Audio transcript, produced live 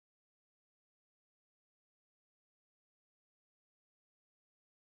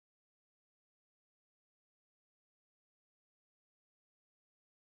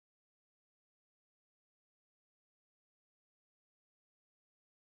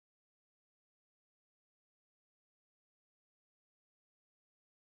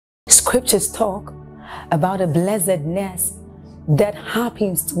Scriptures talk about a blessedness that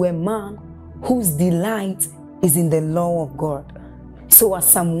happens to a man whose delight is in the law of God. So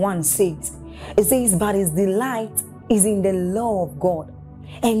as Psalm 1 says, it says, but his delight is in the law of God,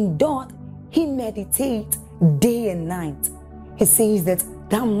 and doth he meditate day and night. He says that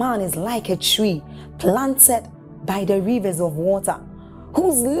that man is like a tree planted by the rivers of water,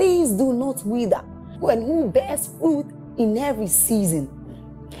 whose leaves do not wither, and who bears fruit in every season.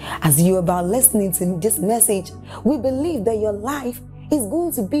 As you are about listening to this message, we believe that your life is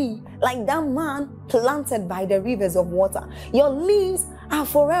going to be like that man planted by the rivers of water. Your leaves are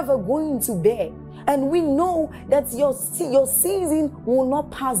forever going to bear. And we know that your season will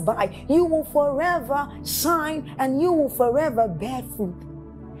not pass by. You will forever shine and you will forever bear fruit.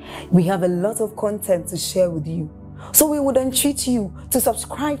 We have a lot of content to share with you. So we would entreat you to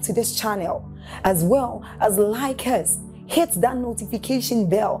subscribe to this channel, as well as like us. Hit that notification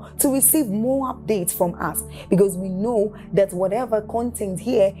bell to receive more updates from us, because we know that whatever content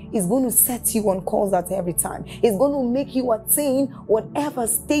here is going to set you on course at every time. It's going to make you attain whatever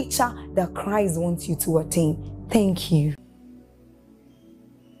stature that Christ wants you to attain. Thank you.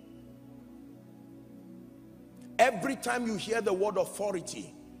 Every time you hear the word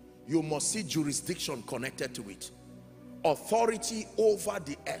authority, you must see jurisdiction connected to it. Authority over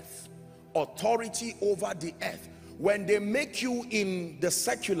the earth. Authority over the earth. When they make you in the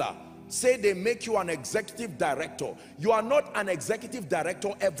secular, say they make you an executive director, you are not an executive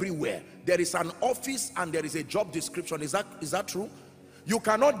director everywhere. There is an office and there is a job description. Is that true? You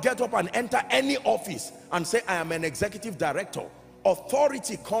cannot get up and enter any office and say, I am an executive director.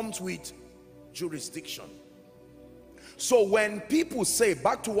 Authority comes with jurisdiction. So when people say,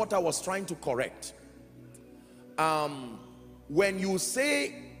 back to what I was trying to correct, when you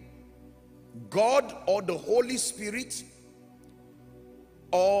say God or the Holy Spirit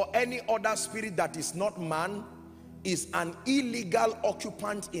or any other spirit that is not man is an illegal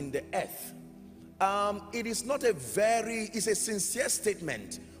occupant in the earth, it is not it's a sincere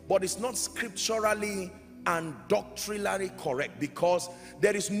statement, but it's not scripturally and doctrinally correct, because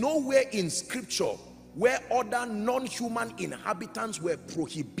there is nowhere in scripture where other non-human inhabitants were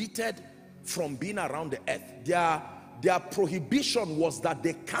prohibited from being around the earth. Their prohibition was that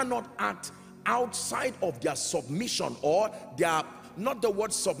they cannot act outside of their submission, or their, not the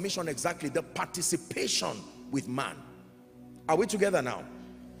word submission exactly, the participation with man. Are we together now?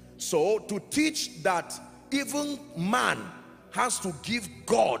 So to teach that even man has to give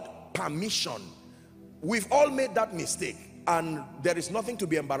God permission, we've all made that mistake, and there is nothing to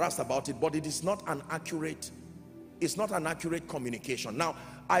be embarrassed about it, but it is not an accurate, it's not an accurate communication. Now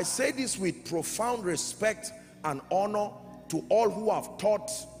I say this with profound respect and honor to all who have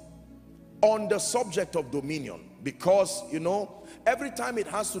taught on the subject of dominion, because you know, every time it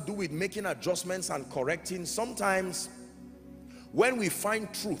has to do with making adjustments and correcting, sometimes when we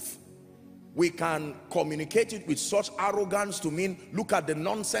find truth, we can communicate it with such arrogance to mean, look at the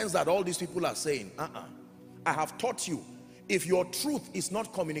nonsense that all these people are saying. I have taught you, if your truth is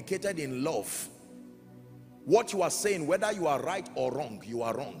not communicated in love, what you are saying, whether you are right or wrong, you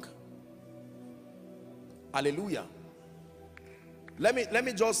are wrong. Hallelujah. Let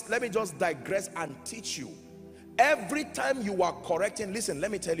me just digress and teach you. Every time you are correcting, listen,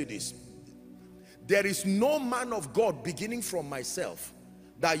 let me tell you this. There is no man of God, beginning from myself,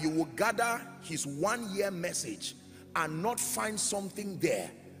 that you will gather his 1 year message and not find something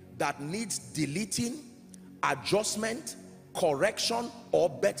there that needs deleting, adjustment, correction, or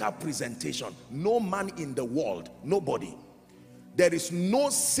better presentation. No man in the world, nobody. There is no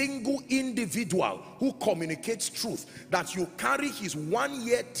single individual who communicates truth that you carry his 1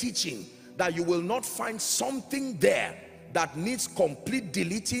 year teaching that you will not find something there that needs complete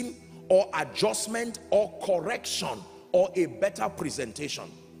deleting or adjustment or correction or a better presentation.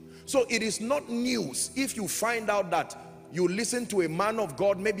 So it is not news if you find out that you listen to a man of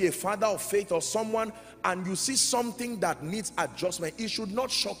God, maybe a father of faith or someone, and you see something that needs adjustment. It should not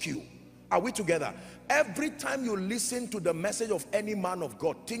shock you. Are we together? Every time you listen to the message of any man of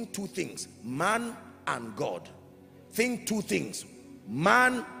God, think two things: man and God. Think two things.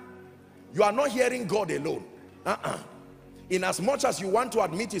 Man, you are not hearing God alone. In as much as you want to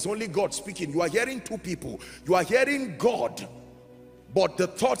admit it's only God speaking, you are hearing two people. You are hearing God, but the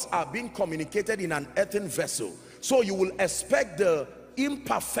thoughts are being communicated in an earthen vessel. So you will expect the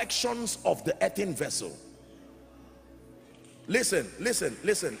imperfections of the earthen vessel. Listen, listen,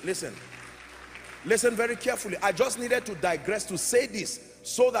 listen, listen. Listen very carefully. I just needed to digress to say this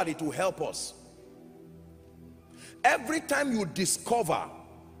so that it will help us. Every time you discover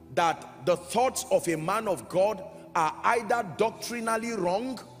that the thoughts of a man of God are either doctrinally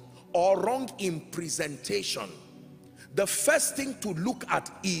wrong or wrong in presentation, the first thing to look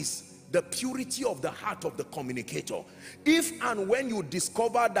at is the purity of the heart of the communicator. If and when you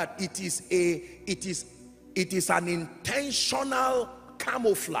discover that it is an intentional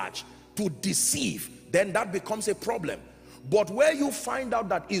camouflage to deceive, then that becomes a problem. But where you find out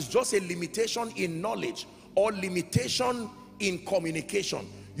that it's just a limitation in knowledge or limitation in communication,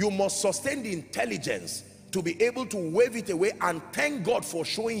 you must sustain the intelligence to be able to wave it away and thank God for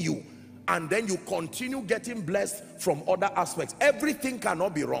showing you, and then you continue getting blessed from other aspects. Everything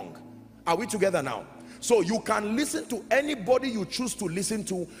cannot be wrong. Are we together now? So you can listen to anybody you choose to listen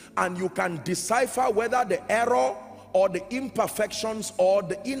to, and you can decipher whether the error or the imperfections or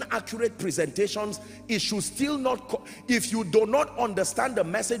the inaccurate presentations, it should still not, if you do not understand the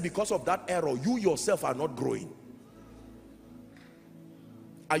message because of that error, you yourself are not growing.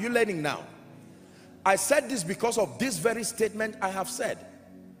 Are you learning now? I said this because of this very statement I have said.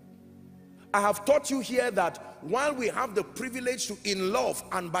 I have taught you here that while we have the privilege to, in love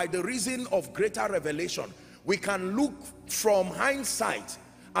and by the reason of greater revelation, we can look from hindsight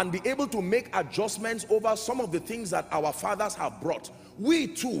and be able to make adjustments over some of the things that our fathers have brought. We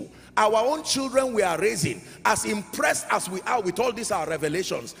too, our own children we are raising, as impressed as we are with all these our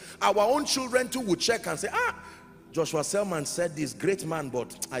revelations, our own children too would check and say, Joshua Selman said this, great man,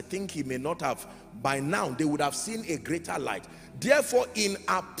 but I think he may not have, by now they would have seen a greater light. Therefore, in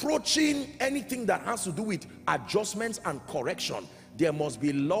approaching anything that has to do with adjustments and correction, there must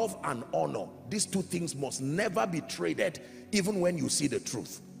be love and honor. These two things must never be traded, even when you see the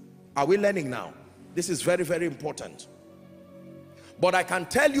truth. Are we learning now? This is very, very important. But I can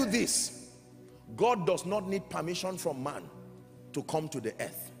tell you this, God does not need permission from man to come to the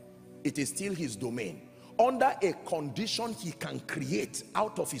earth. It is still his domain. Under a condition he can create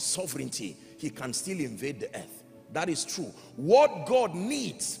out of his sovereignty, he can still invade the earth. That is true. What God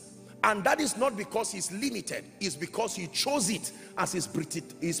needs, and that is not because he's limited, is because he chose it as his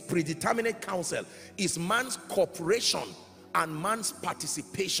predeterminate counsel, is man's cooperation and man's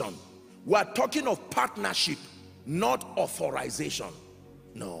participation. We are talking of partnership, not authorization.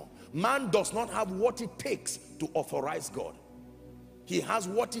 No, man does not have what it takes to authorize God. He has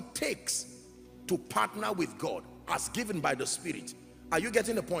what it takes to partner with God as given by the Spirit. Are you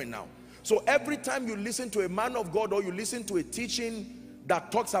getting the point now? So every time you listen to a man of God or you listen to a teaching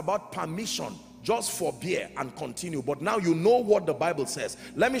that talks about permission, just forbear and continue. But now you know what the Bible says.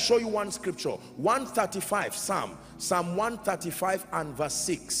 Let me show you one scripture. 135, Psalm 135 and verse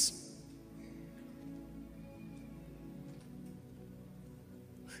 6.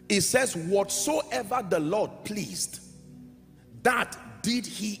 It says, whatsoever the Lord pleased, that did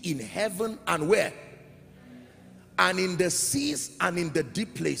he in heaven and where? And in the seas and in the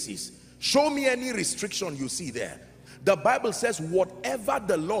deep places. Show me any restriction you see there. The Bible says whatever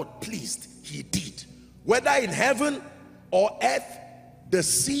the Lord pleased, he did. Whether in heaven or earth, the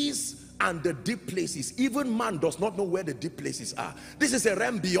seas and the deep places. Even man does not know where the deep places are. This is a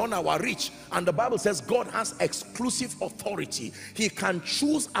realm beyond our reach. And the Bible says God has exclusive authority. He can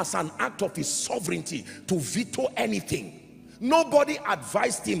choose as an act of his sovereignty to veto anything. Nobody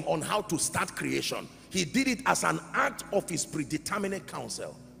advised him on how to start creation. He did it as an act of his predeterminate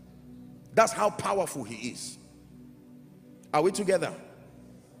counsel. That's how powerful he is. Are we together?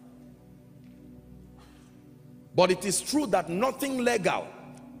 But it is true that nothing legal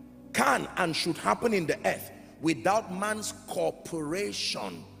can and should happen in the earth without man's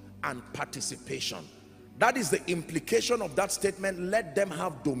cooperation and participation. That is the implication of that statement, let them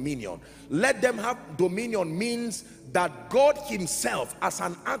have dominion. Let them have dominion means that God himself, as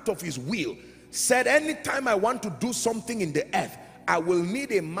an act of his will, said anytime I want to do something in the earth, I will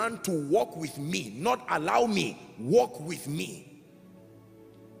need a man to walk with me, not allow me, walk with me.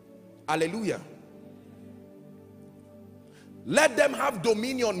 Hallelujah. Let them have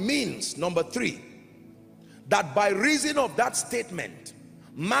dominion means, number 3, that by reason of that statement,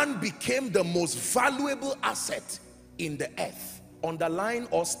 man became the most valuable asset in the earth. Underline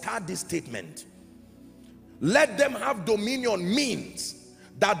or start this statement. Let them have dominion means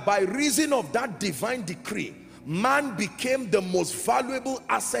that by reason of that divine decree, man became the most valuable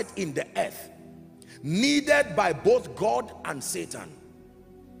asset in the earth, needed by both God and Satan.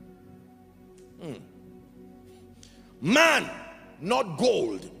 Man, not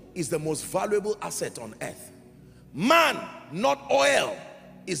gold, is the most valuable asset on earth. Man, not oil,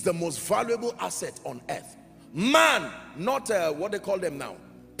 is the most valuable asset on earth. Man, not what they call them now,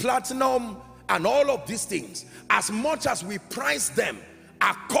 platinum and all of these things, as much as we price them,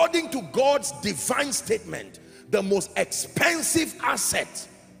 according to God's divine statement, the most expensive asset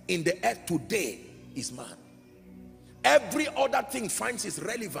in the earth today is man. Every other thing finds its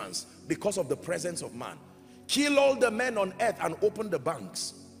relevance because of the presence of man. Kill all the men on earth and open the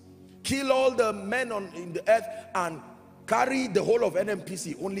banks. Kill all the men in the earth and carry the whole of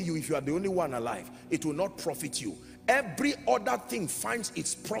NMPC, only you, if you are the only one alive. It will not profit you. Every other thing finds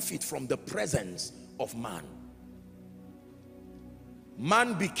its profit from the presence of man.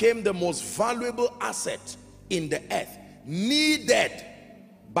 Man became the most valuable asset in the earth, needed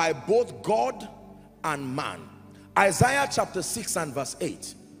by both God and man. Isaiah chapter 6 and verse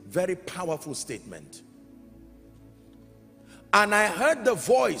 8, very powerful statement. And I heard the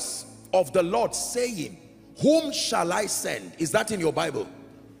voice of the Lord saying, whom shall I send? Is that in your Bible?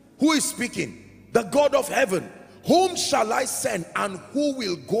 Who is speaking? The God of heaven. Whom shall I send, and who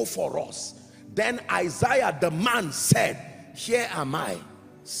will go for us? Then Isaiah the man said, here am I,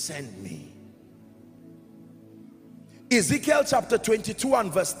 send me. Ezekiel chapter 22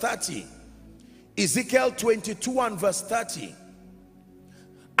 and verse 30. Ezekiel 22 and verse 30.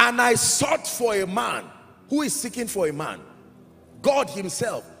 And I sought for a man. Who is seeking for a man? God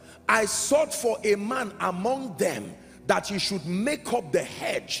himself. I sought for a man among them, that he should make up the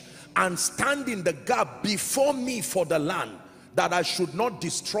hedge and stand in the gap before me for the land, that I should not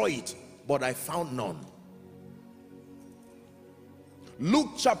destroy it, but I found none.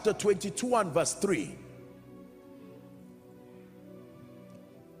 Luke chapter 22 and verse 3.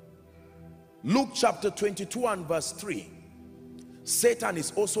 Luke chapter 22 and verse 3. Satan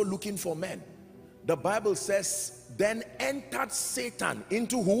is also looking for men. The Bible says, then entered Satan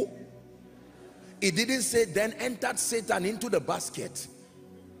into who? It didn't say then entered Satan into the basket.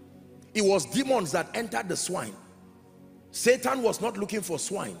 It was demons that entered the swine. Satan was not looking for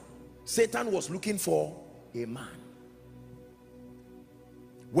swine. Satan was looking for a man.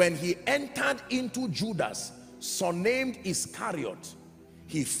 When he entered into Judas, surnamed Iscariot,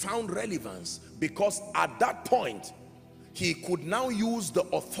 he found relevance, because at that point he could now use the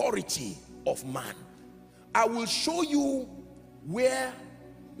authority of man. I will show you where,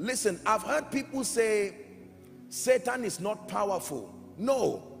 listen, I've heard people say Satan is not powerful.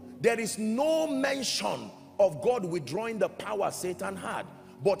 No, there is no mention of God withdrawing the power Satan had,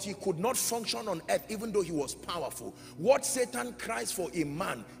 but he could not function on earth even though he was powerful. What Satan cries for in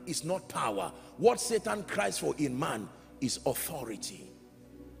man is not power. What Satan cries for in man is authority.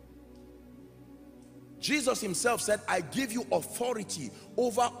 Jesus himself said, I give you authority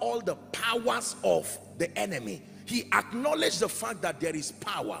over all the powers of the enemy. He acknowledged the fact that there is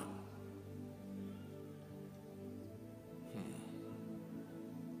power.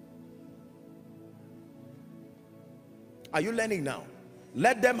 Are you learning now?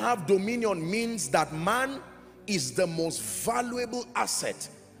 Let them have dominion means that man is the most valuable asset.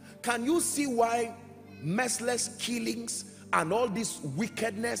 Can you see why merciless killings and all this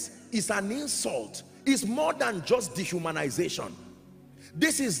wickedness is an insult? It's more than just dehumanization.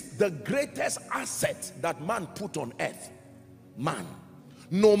 This is the greatest asset that man put on earth. Man.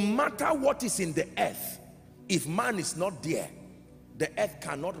 No matter what is in the earth, if man is not there, the earth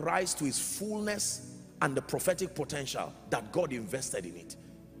cannot rise to its fullness and the prophetic potential that God invested in it.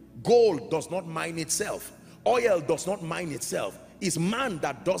 Gold does not mine itself. Oil does not mine itself. It's man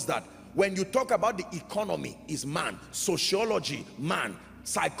that does that. When you talk about the economy, it's man. Sociology, man.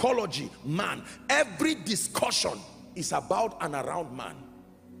 Psychology, man. Every discussion is about and around man.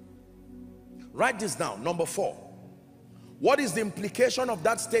 Write this down. Number 4. What is the implication of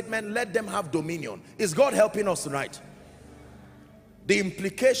that statement? Let them have dominion. Is God helping us tonight? The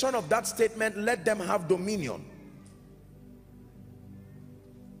implication of that statement, let them have dominion.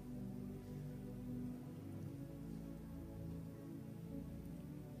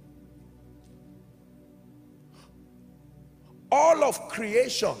 All of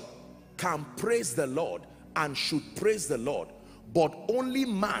creation can praise the Lord and should praise the Lord, but only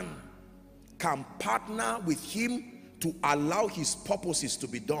man can partner with him to allow his purposes to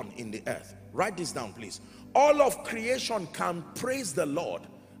be done in the earth. Write this down, please. All of creation can praise the Lord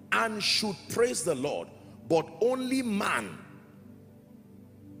and should praise the Lord, but only man.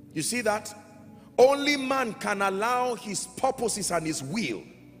 You see that? Only man can allow his purposes and his will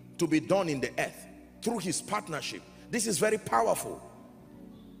to be done in the earth through his partnership. This is very powerful.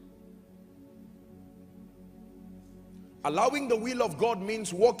 Allowing the will of God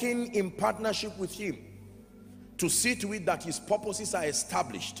means working in partnership with him to see to it that his purposes are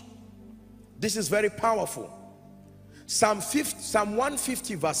established. This is very powerful. Psalm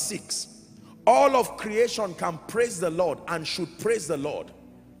 150 verse 6. All of creation can praise the Lord and should praise the Lord,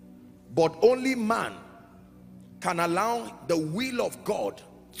 but only man can allow the will of God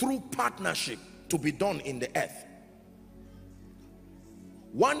through partnership to be done in the earth.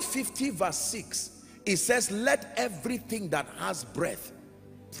 150 verse 6 It says, let everything that has breath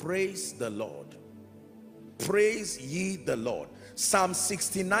praise the Lord. Praise ye the Lord. Psalm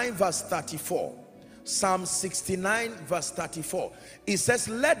 69 verse 34. Psalm 69 verse 34. It says,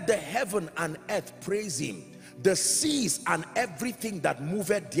 let the heaven and earth praise him, the seas and everything that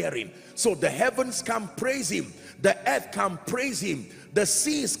moveth therein. So the heavens can praise him, the earth can praise him, the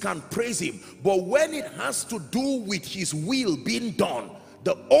seas can praise him. But when it has to do with his will being done,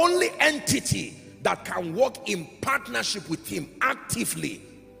 the only entity that can work in partnership with him actively,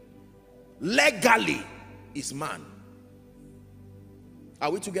 legally, is man. Are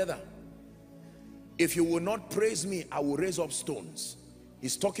we together? If you will not praise me, I will raise up stones.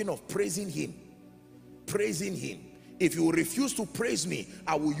 He's talking of praising him. Praising him. If you refuse to praise me,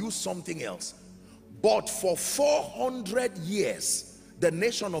 I will use something else. But for 400 years, the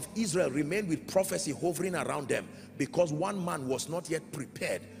nation of Israel remained with prophecy hovering around them, because one man was not yet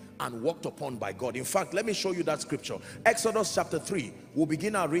prepared and worked upon by God. In fact, let me show you that scripture. Exodus chapter 3. We'll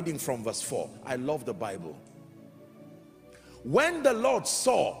begin our reading from verse 4. I love the Bible. When the Lord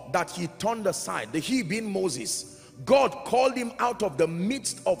saw that he turned aside, the he being Moses, God called him out of the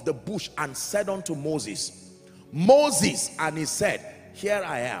midst of the bush and said unto Moses, Moses, and he said, here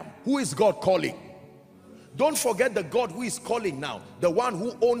I am. Who is God calling? Don't forget the God who is calling now, the one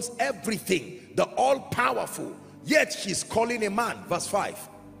who owns everything, the all-powerful, yet he's calling a man. Verse 5.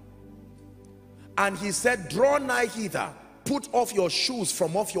 And he said, draw nigh hither, put off your shoes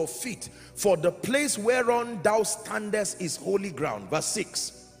from off your feet, for the place whereon thou standest is holy ground. Verse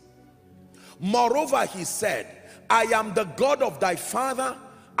 6. Moreover, he said, I am the God of thy father,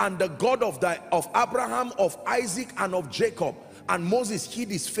 and the God of Abraham, of Isaac, and of Jacob. And Moses hid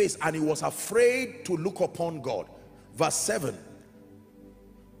his face, and he was afraid to look upon God. Verse 7.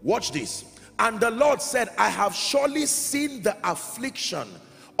 Watch this. And the Lord said, I have surely seen the affliction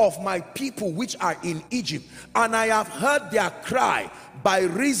of my people which are in Egypt, and I have heard their cry by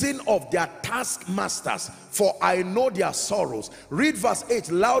reason of their taskmasters, for I know their sorrows. Read verse 8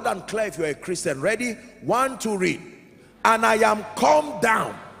 loud and clear if you're a Christian. Ready? 1, 2, read. And I am come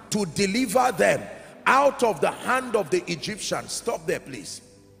down to deliver them out of the hand of the Egyptians. Stop there, please.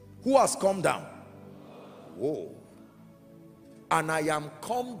 Who has come down? Whoa. And I am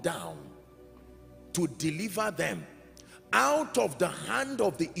come down to deliver them out of the hand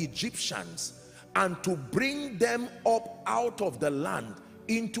of the Egyptians, and to bring them up out of the land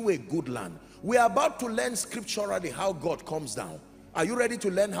into a good land. We are about to learn scripturally how God comes down. Are you ready to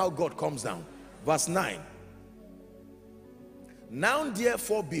learn how God comes down? Verse 9. Now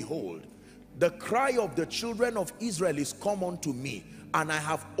therefore, behold, the cry of the children of Israel is come unto me, and I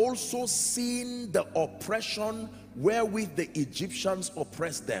have also seen the oppression wherewith the Egyptians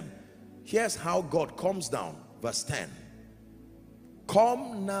oppressed them. Here's how God comes down. Verse 10.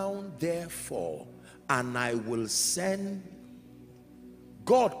 Come now therefore, and I will send.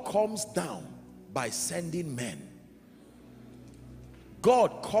 God comes down by sending men.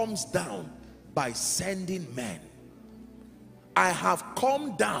 God comes down by sending men. I have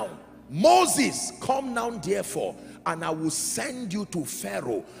come down. Moses, come now therefore, and I will send you to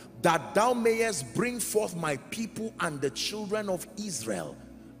Pharaoh, that thou mayest bring forth my people and the children of Israel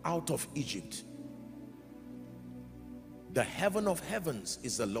out of Egypt. The heaven of heavens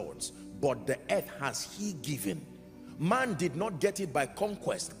is the Lord's, but the earth has he given. Man did not get it by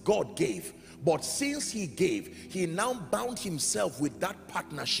conquest. God gave. But since he gave, he now bound himself with that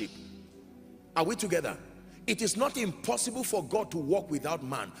partnership. Are we together? It is not impossible for God to walk without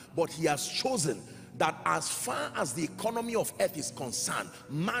man, but he has chosen that as far as the economy of earth is concerned,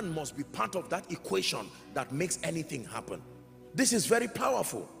 man must be part of that equation that makes anything happen. This is very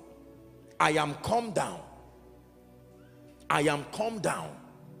powerful. I am come down. I am come down.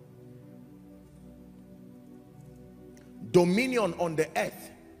 Dominion on the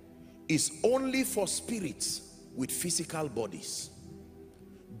earth is only for spirits with physical bodies.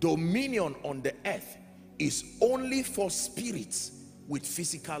 Dominion on the earth is only for spirits with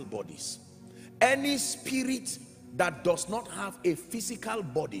physical bodies. Any spirit that does not have a physical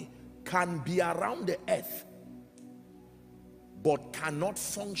body can be around the earth, but cannot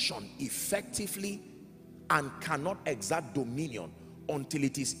function effectively and cannot exert dominion until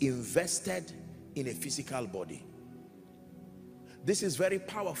it is invested in a physical body. This is very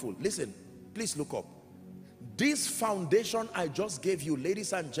powerful. Listen, please look up. This foundation I just gave you,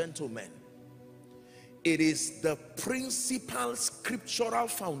 ladies and gentlemen, it is the principal scriptural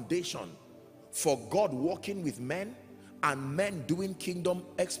foundation for God working with men and men doing kingdom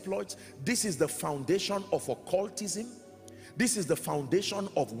exploits. This is the foundation of occultism. This is the foundation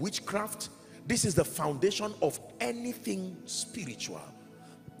of witchcraft. This is the foundation of anything spiritual.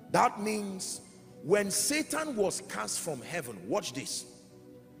 That means When Satan was cast from heaven, watch this.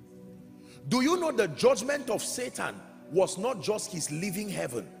 Do you know the judgment of Satan was not just his leaving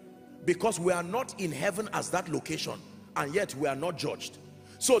heaven? Because we are not in heaven as that location, and yet we are not judged.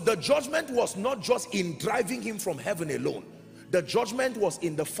 So the judgment was not just in driving him from heaven alone. The judgment was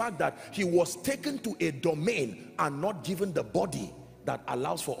in the fact that he was taken to a domain and not given the body that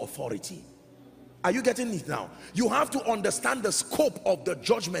allows for authority. Are you getting it now? You have to understand the scope of the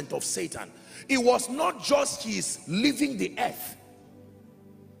judgment of Satan. It was not just his leaving the earth,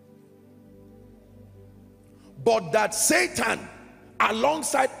 but that Satan,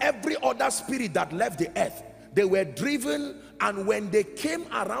 alongside every other spirit that left the earth, they were driven, and when they came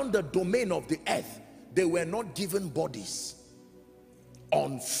around the domain of the earth, they were not given bodies.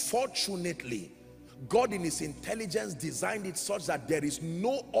 Unfortunately, God in his intelligence designed it such that there is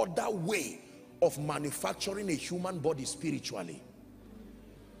no other way of manufacturing a human body spiritually.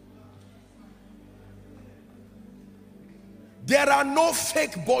 There are no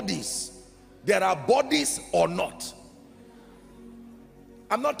fake bodies. There are bodies or not.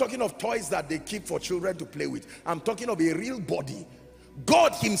 I'm not talking of toys that they keep for children to play with. I'm talking of a real body.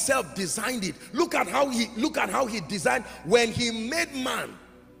 God himself designed it. Look at how he designed. When he made man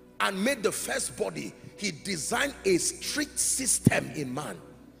and made the first body, he designed a strict system in man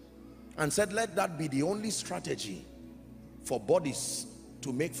and said, let that be the only strategy for bodies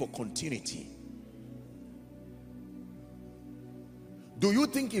to make for continuity. Do you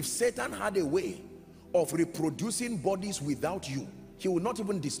think if Satan had a way of reproducing bodies without you, he will not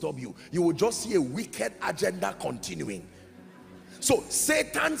even disturb you? You will just see a wicked agenda continuing. So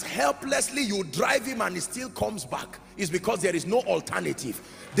Satan's helplessly, you drive him and he still comes back, is because there is no alternative.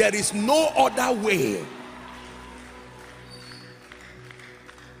 There is no other way.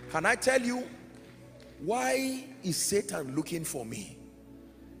 Can I tell you, why is Satan looking for me?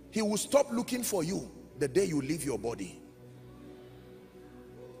 He will stop looking for you the day you leave your body.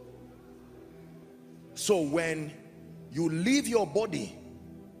 So when you leave your body,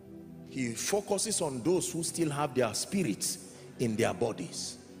 he focuses on those who still have their spirits in their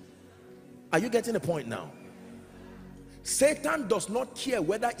bodies. Are you getting the point now? Satan does not care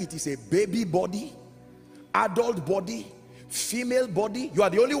whether it is a baby body, adult body, female body. You are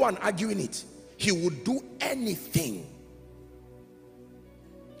the only one arguing it. He would do anything.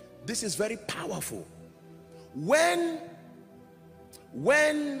 This is very powerful. When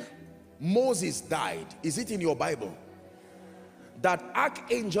Moses died, is it in your Bible that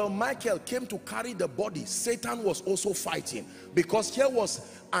Archangel Michael came to carry the body? Satan was also fighting, because here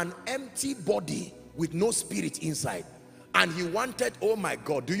was an empty body with no spirit inside, and he wanted, oh my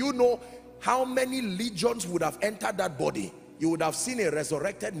God, do you know how many legions would have entered that body? You would have seen a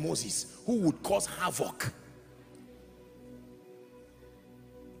resurrected Moses who would cause havoc.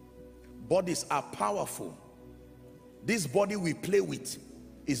 Bodies are powerful. This body we play with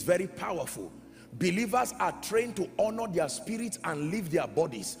is very powerful. Believers are trained to honor their spirits and leave their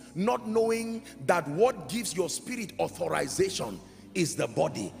bodies, not knowing that what gives your spirit authorization is the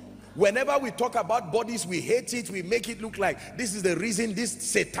body. Whenever we talk about bodies, we hate it. We make it look like this is the reason, this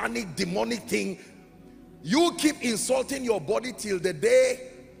satanic, demonic thing. You keep insulting your body till the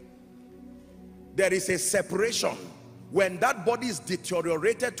day there is a separation. When that body is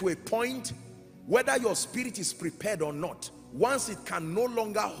deteriorated to a point, whether your spirit is prepared or not, once it can no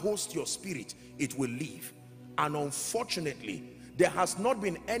longer host your spirit, it will leave. And unfortunately, there has not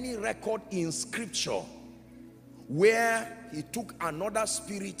been any record in scripture where he took another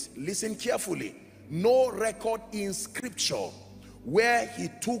spirit. Listen carefully. No record in scripture where he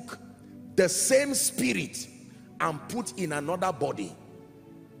took the same spirit and put in another body.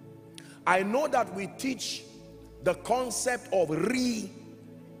 I know that we teach the concept of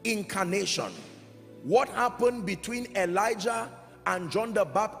reincarnation. What happened between Elijah and John the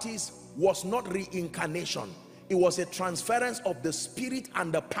Baptist was not reincarnation. It was a transference of the spirit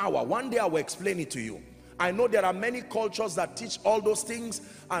and the power. One day I will explain it to you. I know there are many cultures that teach all those things,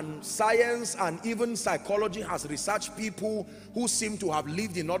 and science and even psychology has researched people who seem to have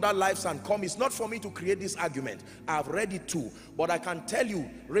lived in other lives and come. It's not for me to create this argument. I've read it too. But I can tell you,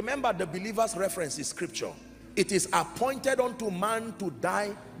 remember the believer's reference is scripture. It is appointed unto man to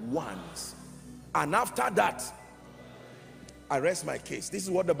die once, and after that, I rest my case. This is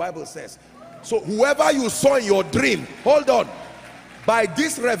what the Bible says. So whoever you saw in your dream, hold on, by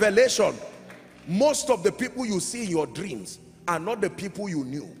this revelation, most of the people you see in your dreams are not the people you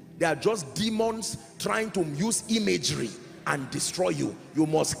knew. They are just demons trying to use imagery and destroy you. You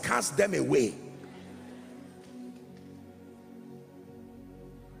must cast them away.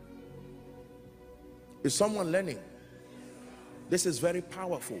 Is someone learning? This is very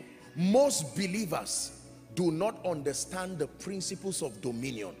powerful. Most believers do not understand the principles of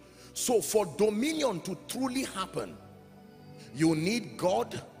dominion. So for dominion to truly happen, you need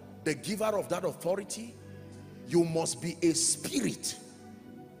God, the giver of that authority. You must be a spirit.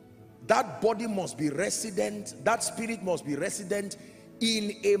 That body must be resident, that spirit must be resident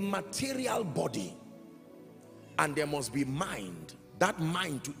in a material body. And there must be mind, that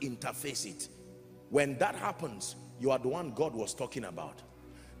mind to interface it. When that happens, you are the one God was talking about.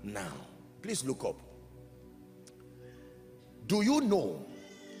 Now, please look up. Do you know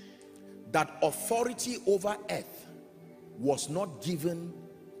that authority over earth was not given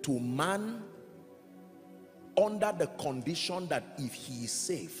to man under the condition that if he is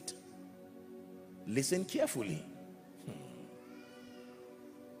saved? Listen carefully.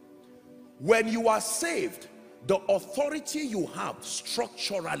 When you are saved, the authority you have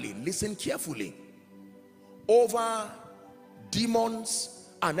structurally, listen carefully, over demons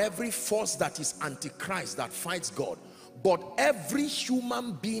and every force that is antichrist that fights God. But every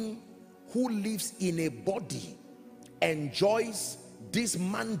human being who lives in a body enjoys this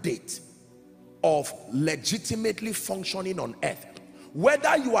mandate of legitimately functioning on earth.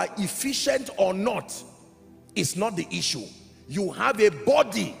 Whether you are efficient or not is not the issue. You have a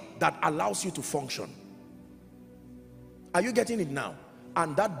body that allows you to function. Are you getting it now?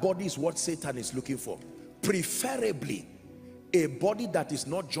 And that body is what Satan is looking for. Preferably a body that is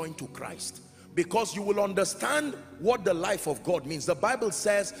not joined to Christ, because you will understand what the life of God means. The Bible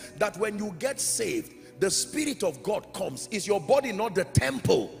says that when you get saved, the Spirit of God comes. Is your body not the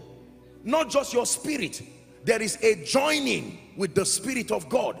temple? Not just your spirit. There is a joining with the Spirit of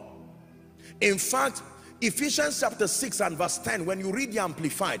God. In fact, Ephesians chapter 6 and verse 10, when you read the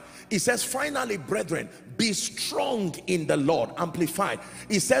Amplified, it says, finally, brethren, be strong in the Lord. Amplified,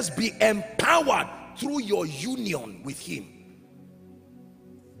 it says, be empowered through your union with him.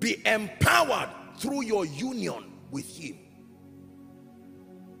 Be empowered through your union with him.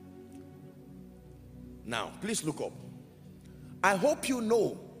 Now, please look up. I hope you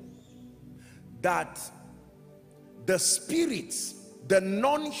know that the spirits, the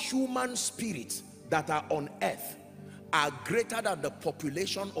non-human spirits that are on earth are greater than the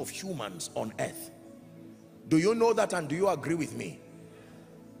population of humans on earth. Do you know that, and do you agree with me?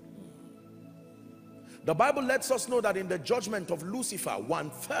 The Bible lets us know that in the judgment of Lucifer,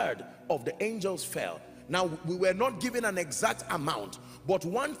 1/3 of the angels fell. Now, we were not given an exact amount, but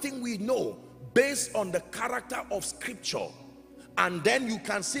one thing we know based on the character of scripture, and then you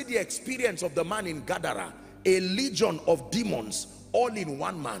can see the experience of the man in Gadara, a legion of demons all in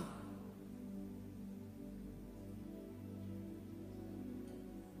one man.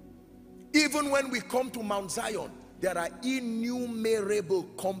 Even when we come to Mount Zion, there are innumerable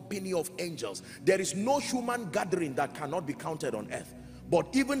company of angels. There is no human gathering that cannot be counted on earth. But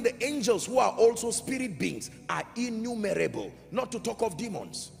even the angels, who are also spirit beings, are innumerable, not to talk of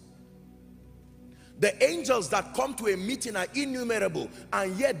demons. The angels that come to a meeting are innumerable,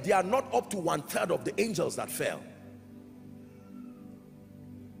 and yet they are not up to 1/3 of the angels that fell.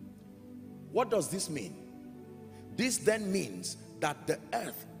 What does this mean? This then means that the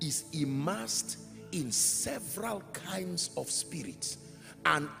earth is immersed in several kinds of spirits,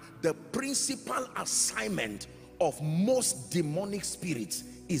 and the principal assignment of most demonic spirits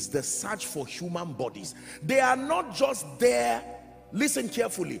is the search for human bodies. They are not just there, listen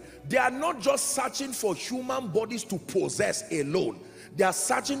carefully, they are not just searching for human bodies to possess alone. They are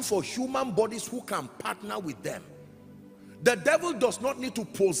searching for human bodies who can partner with them. The devil does not need to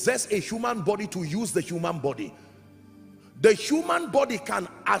possess a human body to use the human body. The human body can,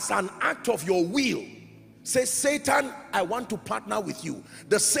 as an act of your will, say, Satan, I want to partner with you.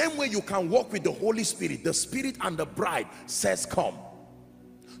 The same way you can walk with the Holy Spirit, the Spirit and the bride says, come.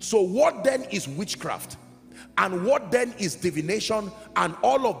 So what then is witchcraft? And what then is divination and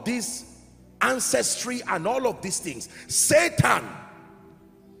all of this ancestry and all of these things? Satan,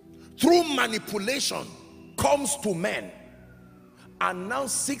 through manipulation, comes to men and now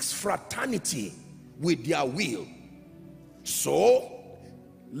seeks fraternity with their will. So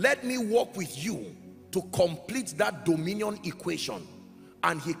let me work with you to complete that dominion equation,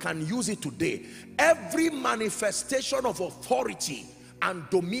 and he can use it today. Every manifestation of authority and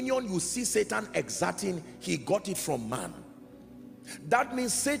dominion you see Satan exerting, he got it from man. That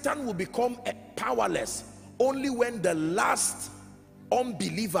means Satan will become powerless only when the last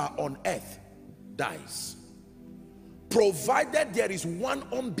unbeliever on earth dies. Provided there is one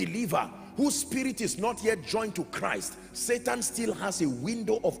unbeliever whose spirit is not yet joined to Christ, Satan still has a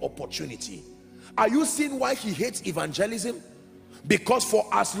window of opportunity. Are you seeing why he hates evangelism? Because for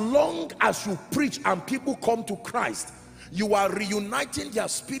as long as you preach and people come to Christ, You are reuniting their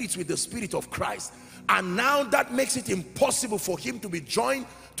spirits with the Spirit of Christ. And now that makes it impossible for him to be joined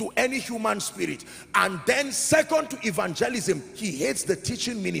to any human spirit. And then second to evangelism, he hates the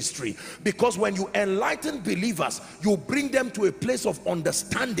teaching ministry, because when you enlighten believers, you bring them to a place of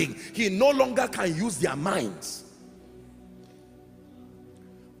understanding. He no longer can use their minds.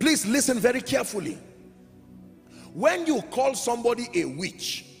 Please listen very carefully. When you call somebody a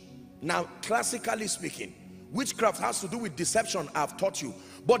witch, now classically speaking, witchcraft has to do with deception, I've taught you.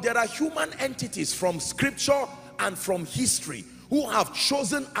 But there are human entities from scripture and from history who have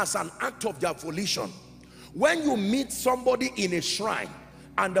chosen as an act of their volition. When you meet somebody in a shrine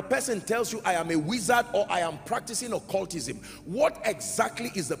and the person tells you, I am a wizard or I am practicing occultism, what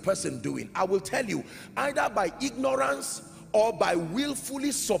exactly is the person doing? I will tell you, either by ignorance or by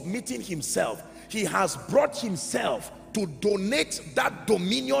willfully submitting himself, he has brought himself to donate that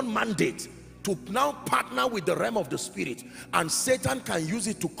dominion mandate to now partner with the realm of the spirit, and Satan can use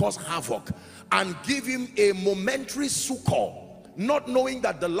it to cause havoc and give him a momentary succor, not knowing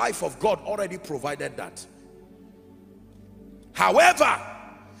that the life of God already provided that. However,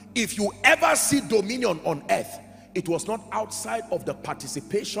 if you ever see dominion on earth, it was not outside of the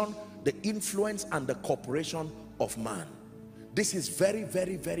participation, the influence and the cooperation of man. This is very,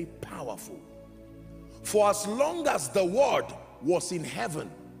 very, very powerful. For as long as the word was in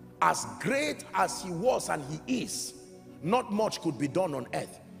heaven, as great as he was and he is, not much could be done on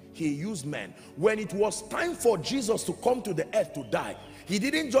earth. He used men. When it was time for Jesus to come to the earth to die, he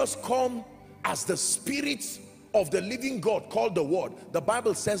didn't just come as the spirit of the living God called the word. The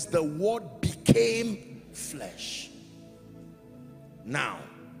Bible says the word became flesh. Now,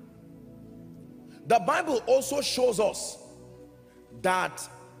 the Bible also shows us that,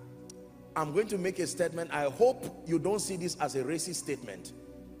 I'm going to make a statement. I hope you don't see this as a racist statement.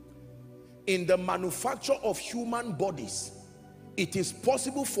 In the manufacture of human bodies, it is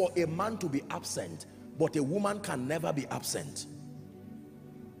possible for a man to be absent, but a woman can never be absent.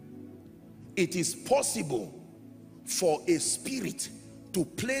 It is possible for a spirit to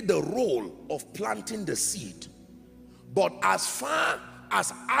play the role of planting the seed, but as far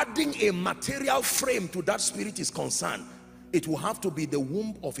as adding a material frame to that spirit is concerned, it will have to be the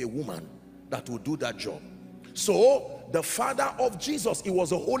womb of a woman that will do that job. So the father of Jesus, it was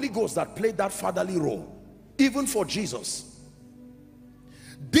the Holy Ghost that played that fatherly role, even for Jesus.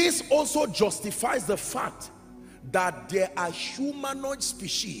 This also justifies the fact that there are humanoid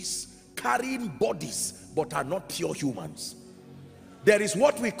species carrying bodies but are not pure humans. There is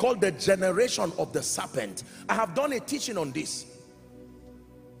what we call the generation of the serpent. I have done a teaching on this.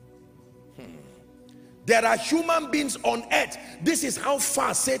 There are human beings on earth. This is how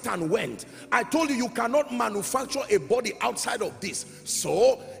far Satan went. I told you, you cannot manufacture a body outside of this.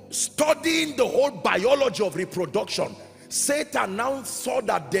 So, studying the whole biology of reproduction, Satan now saw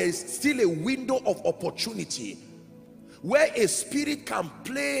that there is still a window of opportunity where a spirit can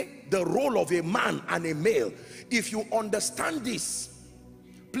play the role of a man and a male. If you understand this,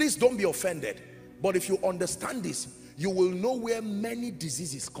 please don't be offended, but if you understand this, you will know where many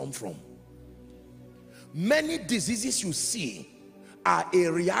diseases come from. Many diseases you see are a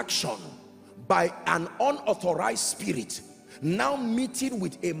reaction by an unauthorized spirit now meeting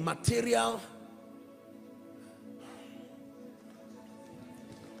with a material.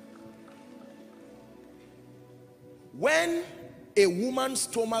 When a woman's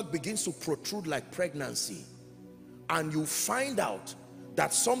stomach begins to protrude like pregnancy, and you find out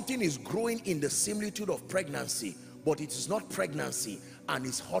that something is growing in the similitude of pregnancy, but it is not pregnancy, and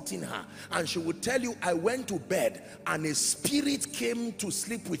is hurting her, and she would tell you, I went to bed and a spirit came to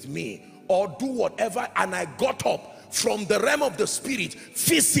sleep with me or do whatever, and I got up from the realm of the spirit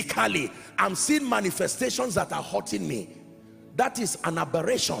physically. I'm seeing manifestations that are hurting me. That is an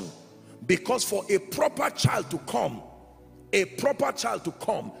aberration, because for a proper child to come,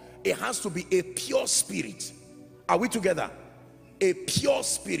 it has to be a pure spirit. Are we together? A pure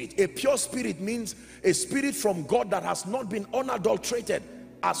spirit. A pure spirit means a spirit from God that has not been unadulterated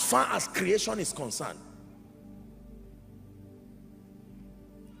as far as creation is concerned.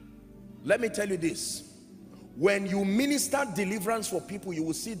 Let me tell you this. When you minister deliverance for people, you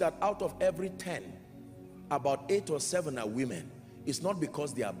will see that out of every 10, about 8 or 7 are women. It's not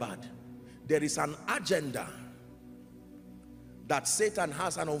because they are bad. There is an agenda that Satan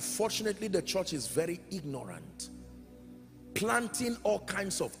has, and unfortunately the church is very ignorant, planting all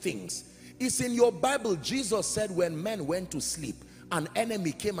kinds of things. It's in your Bible. Jesus said when men went to sleep, an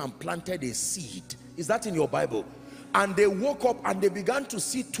enemy came and planted a seed. Is that in your Bible? And they woke up and they began to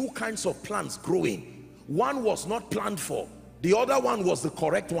see 2 kinds of plants growing. One was not planned for, The other one was the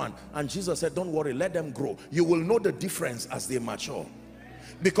correct one. And Jesus said, don't worry, let them grow. You will know the difference as they mature.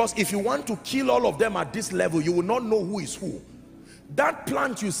 Because if you want to kill all of them at this level, you will not know who is who. That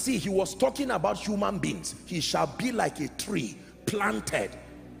plant you see, he was talking about human beings. He shall be like a tree planted.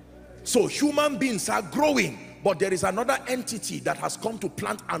 So human beings are growing, but there is another entity that has come to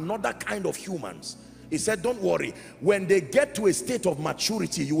plant another kind of humans. He said, don't worry, when they get to a state of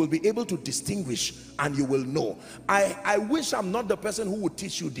maturity, you will be able to distinguish and you will know. I wish I'm not the person who would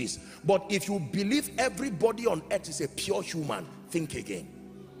teach you this, but if you believe everybody on earth is a pure human, think again.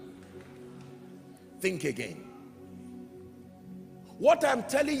 Think again. What I'm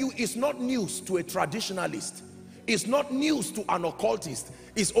telling you is not news to a traditionalist. It's not news to an occultist.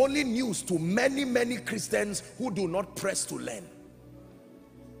 It's only news to many, many Christians who do not press to learn.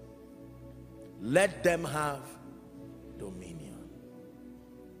 Let them have dominion.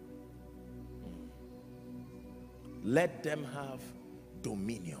 Let them have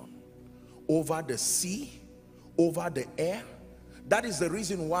dominion over the sea, over the air. That is the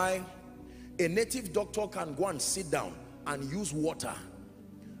reason why a native doctor can go and sit down and use water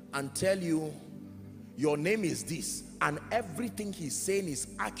and tell you, your name is this, and everything he's saying is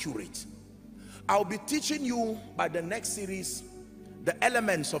accurate. I'll be teaching you by the next series the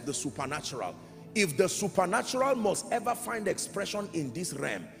elements of the supernatural. If the supernatural must ever find expression in this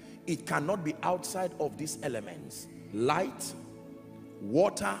realm, it cannot be outside of these elements: light,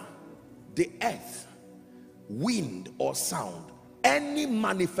 water, the earth, wind or sound. Any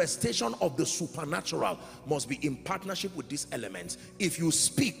manifestation of the supernatural must be in partnership with these elements. If you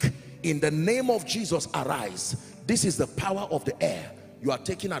speak in the name of Jesus, arise, this is the power of the air. You are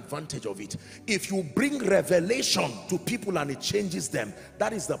taking advantage of it. If you bring revelation to people and it changes them,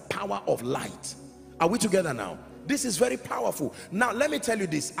 that is the power of light. Are we together now? This is very powerful. Now let me tell you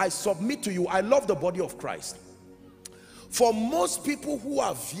this. I submit to you, I love the body of Christ. For most people who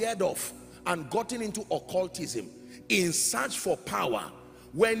have veered off and gotten into occultism in search for power,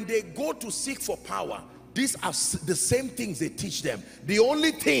 when they go to seek for power, these are the same things they teach them. The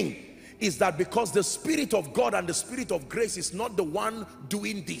only thing is that because the Spirit of God and the Spirit of grace is not the one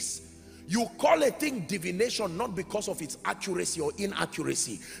doing this, you call a thing divination not because of its accuracy or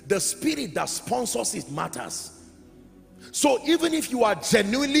inaccuracy. The spirit that sponsors it matters. So even if you are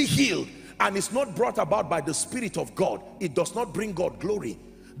genuinely healed and it's not brought about by the Spirit of God, it does not bring God glory.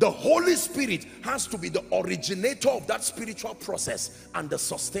 The Holy Spirit has to be the originator of that spiritual process and the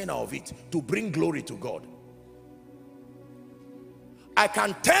sustainer of it to bring glory to God. I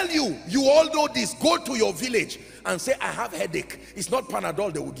can tell you, you all know this. Go to your village and say, I have headache. It's not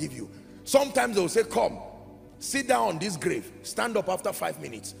Panadol they will give you. Sometimes they will say, come, sit down on this grave, stand up after 5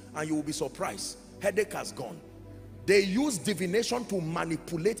 minutes, and you will be surprised. Headache has gone. They use divination to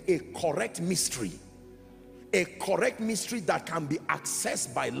manipulate a correct mystery. A correct mystery that can be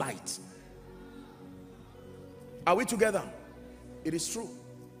accessed by light. Are we together? It is true.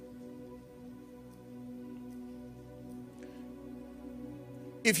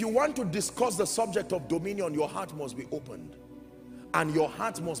 If you want to discuss the subject of dominion, your heart must be opened. And your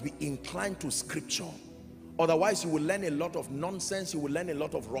heart must be inclined to scripture. Otherwise, you will learn a lot of nonsense, you will learn a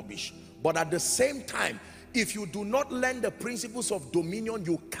lot of rubbish. But at the same time, if you do not learn the principles of dominion,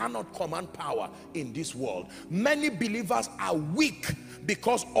 you cannot command power in this world. Many believers are weak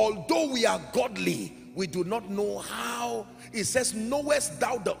because although we are godly, we do not know how. It says, knowest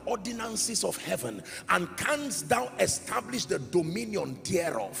thou the ordinances of heaven, and canst thou establish the dominion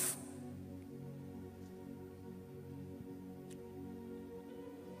thereof?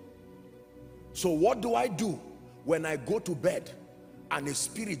 So what do I do when I go to bed and a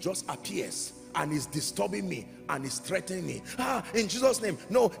spirit just appears and is disturbing me and is threatening me? In Jesus' name,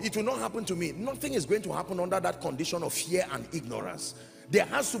 no, it will not happen to me. Nothing is going to happen under that condition of fear and ignorance. There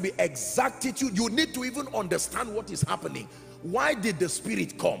has to be exactitude. You need to even understand what is happening. Why did the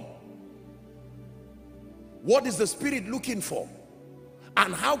spirit come? What is the spirit looking for?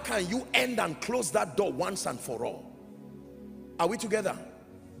 And how can you end and close that door once and for all? Are we together?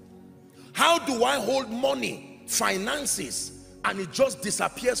 How do I hold money, finances, and it just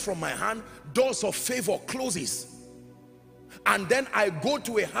disappears from my hand? Doors of favor closes. And then I go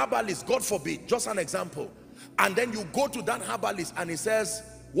to a herbalist, God forbid, just an example. And then you go to that herbalist and he says,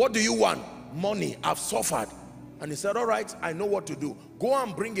 what do you want? Money. I've suffered. And he said, all right, I know what to do. Go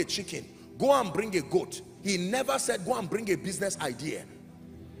and bring a chicken. Go and bring a goat. He never said, go and bring a business idea.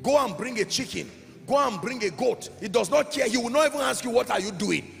 Go and bring a chicken. Go and bring a goat. He does not care. He will not even ask you, what are you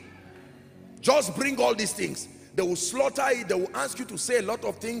doing? Just bring all these things. They will slaughter it. They will ask you to say a lot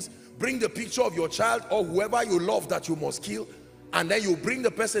of things. Bring the picture of your child or whoever you love that you must kill. And then you bring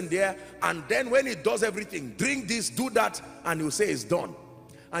the person there, and then when he does everything, drink this, do that, and you say it's done.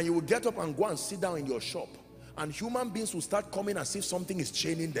 And you will get up and go and sit down in your shop, and human beings will start coming as if something is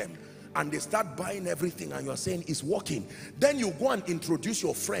chaining them, and they start buying everything, and you're saying it's working. Then you go and introduce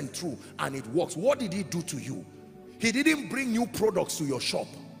your friend through, and it works. What did he do to you? He didn't bring new products to your shop.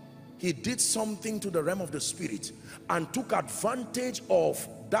 He did something to the realm of the spirit and took advantage of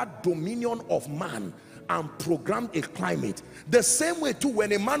that dominion of man and programmed a climate. The same way too,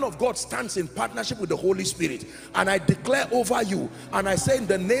 when a man of God stands in partnership with the Holy Spirit, and I declare over you, and I say in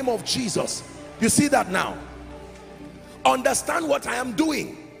the name of Jesus, you see that now? Understand what I am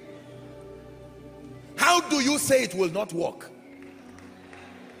doing. How do you say it will not work?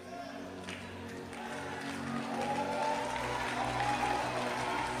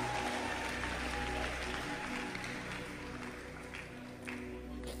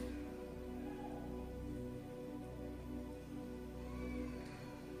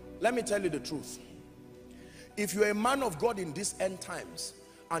 Let me tell you the truth. If you're a man of God in these end times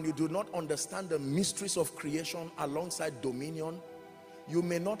and you do not understand the mysteries of creation alongside dominion, you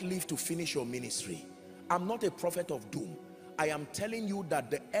may not live to finish your ministry. I'm not a prophet of doom. I am telling you that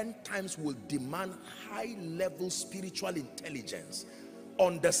the end times will demand high-level spiritual intelligence,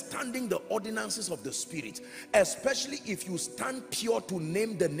 understanding the ordinances of the spirit, especially if you stand pure to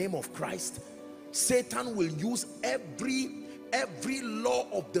name the name of Christ. Satan will use every law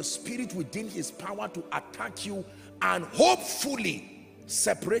of the spirit within his power to attack you and hopefully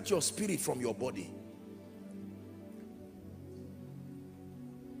separate your spirit from your body,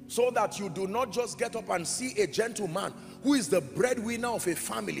 so that you do not just get up and see a gentleman who is the breadwinner of a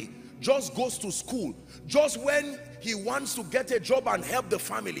family, just goes to school, just when he wants to get a job and help the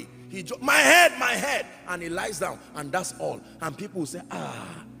family, my head, and he lies down, and that's all. And people will say,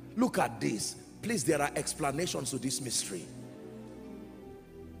 look at this. Please, there are explanations to this mystery.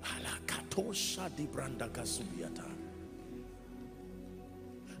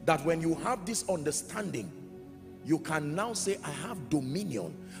 That when you have this understanding, you can now say, I have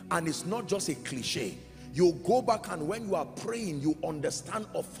dominion, and it's not just a cliche. You go back, and when you are praying, you understand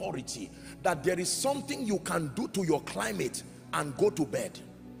authority, that there is something you can do to your climate and go to bed.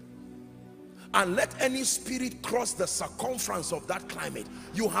 And let any spirit cross the circumference of that climate.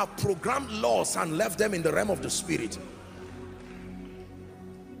 You have programmed laws and left them in the realm of the spirit.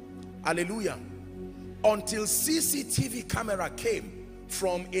 Hallelujah. Until CCTV camera came,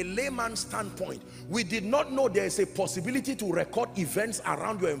 from a layman's standpoint, we did not know there is a possibility to record events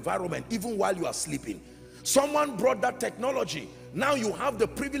around your environment even while you are sleeping. Someone brought that technology. Now you have the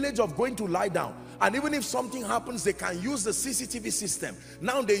privilege of going to lie down, and even if something happens, they can use the CCTV system.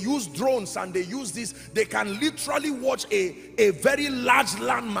 Now they use drones, and they use this. They can literally watch a very large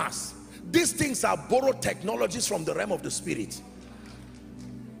landmass. These things are borrowed technologies from the realm of the spirit.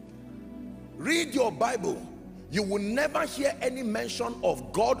 Read your Bible. You will never hear any mention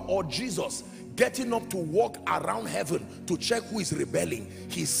of God or Jesus getting up to walk around heaven to check who is rebelling.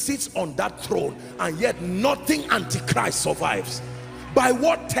 He sits on that throne, and yet nothing antichrist survives. By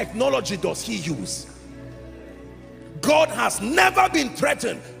what technology does he use? God has never been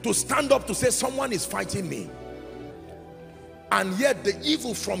threatened to stand up to say someone is fighting me. And yet the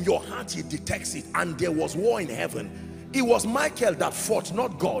evil from your heart, he detects it, and there was war in heaven. It was Michael that fought,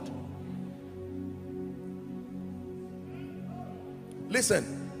 not God.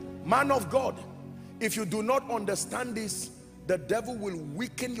 Listen, man of God, if you do not understand this, the devil will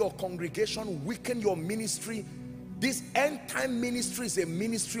weaken your congregation, weaken your ministry. This end time ministry is a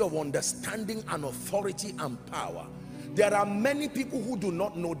ministry of understanding and authority and power. There are many people who do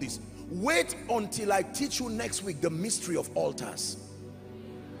not know this. Wait until I teach you next week the mystery of altars.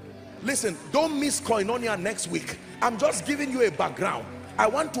 Listen, don't miss Koinonia next week. I'm just giving you a background. I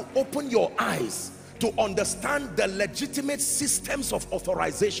want to open your eyes to understand the legitimate systems of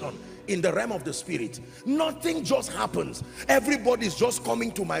authorization in the realm of the spirit. Nothing just happens. Everybody's just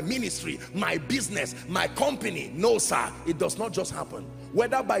coming to my ministry, my business, my company. No, sir, it does not just happen.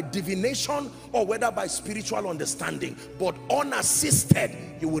 Whether by divination or whether by spiritual understanding, but unassisted,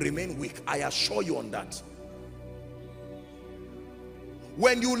 you will remain weak. I assure you on that.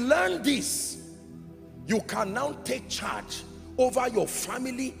 When you learn this, you can now take charge over your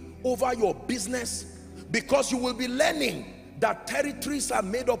family, over your business, because you will be learning that territories are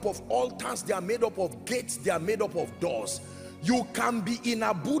made up of altars, they are made up of gates, they are made up of doors. You can be in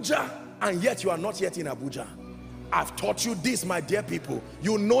Abuja and yet you are not yet in Abuja. I've taught you this, my dear people.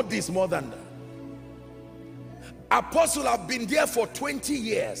 You know this more than that. Apostle, have been there for 20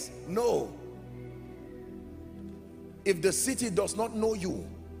 years. No. If the city does not know you,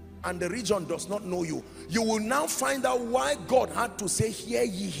 and the region does not know you, you will now find out why God had to say, hear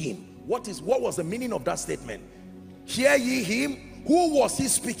ye him. What was the meaning of that statement? Hear ye him. Who was he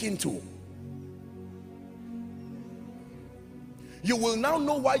speaking to? You will now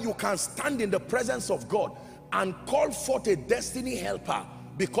know why you can stand in the presence of God and call forth a destiny helper,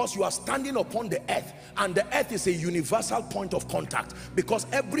 because you are standing upon the earth, and the earth is a universal point of contact, because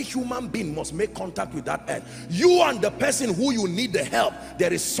every human being must make contact with that earth. You and the person who you need the help,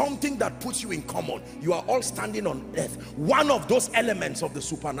 there is something that puts you in common. You are all standing on earth, one of those elements of the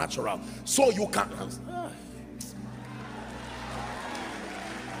supernatural. So you can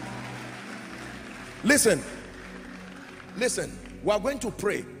listen, we are going to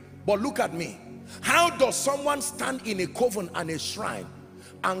pray, but look at me. How does someone stand in a coven and a shrine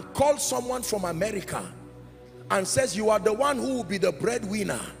and call someone from America and says, you are the one who will be the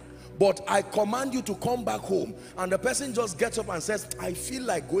breadwinner, but I command you to come back home, and the person just gets up and says, I feel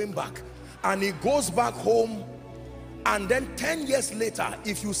like going back, and he goes back home, and then 10 years later,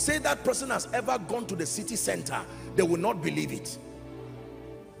 if you say that person has ever gone to the city center, they will not believe it.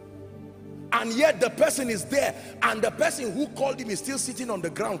 And yet the person is there, and the person who called him is still sitting on the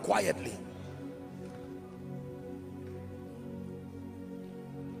ground quietly.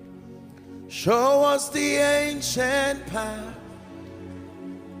 Show us the ancient path.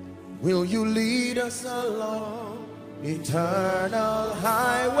 Will you lead us along eternal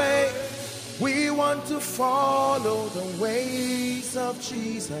highway? We want to follow the ways of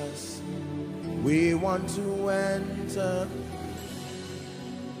Jesus. We want to enter.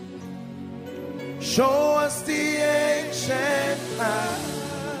 Show us the ancient path.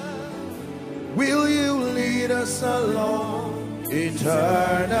 Will you lead us along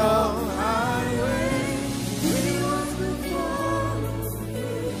eternal highway? We want to follow the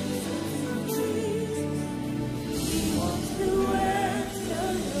ways of Jesus. We want to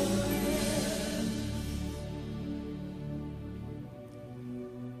enter.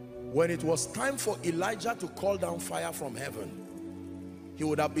 When it was time for Elijah to call down fire from heaven, he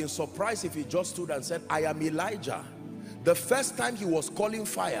would have been surprised if he just stood and said, I am Elijah. The first time he was calling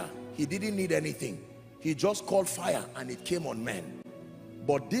fire, he didn't need anything. He just called fire and it came on men.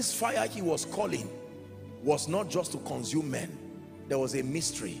 But this fire he was calling was not just to consume men. There was a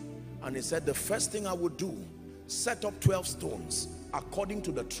mystery. And he said, the first thing I would do, set up 12 stones according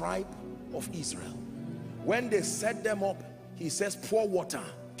to the tribe of Israel. When they set them up, he says, pour water,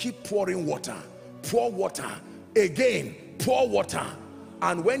 keep pouring water, pour water, again, pour water.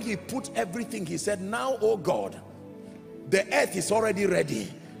 And when he put everything, he said, now, oh God, the earth is already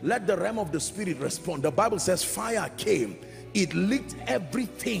ready. Let the realm of the spirit respond. The Bible says fire came. It licked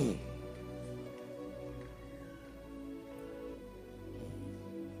everything.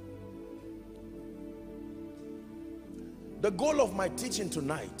 The goal of my teaching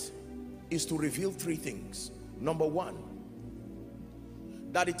tonight is to reveal three things. Number one,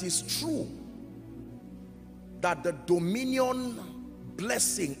 that it is true that the dominion,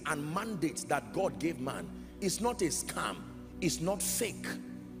 blessing and mandate that God gave man is not a scam, it's not fake.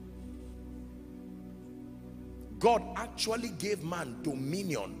 God actually gave man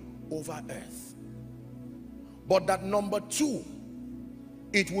dominion over earth. But that number two,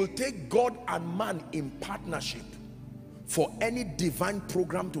 it will take God and man in partnership for any divine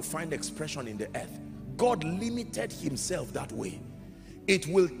program to find expression in the earth. God limited himself that way. It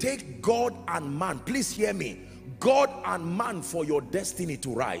will take God and man, please hear me, God and man for your destiny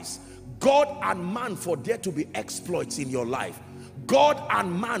to rise. God and man for there to be exploits in your life. God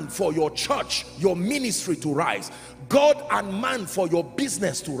and man for your church, your ministry to rise. God and man for your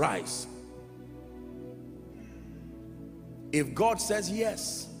business to rise. If God says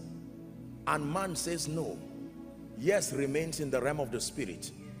yes and man says no, yes remains in the realm of the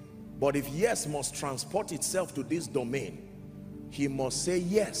spirit. But if yes must transport itself to this domain, he must say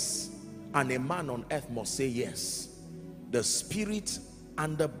yes, and a man on earth must say yes. The spirit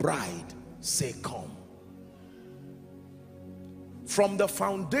and the bride say come. From the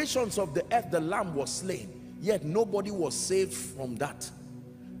foundations of the earth, the lamb was slain, yet nobody was saved from that.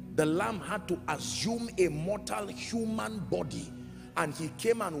 The lamb had to assume a mortal human body, and he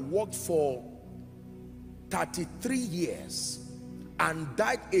came and walked for 33 years and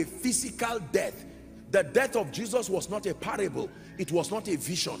died a physical death. The death of Jesus was not a parable, it was not a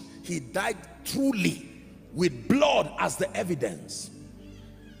vision. He died truly with blood as the evidence.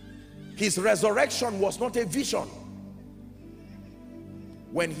 His resurrection was not a vision.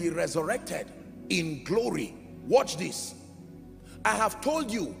 When he resurrected in glory, watch this, I have told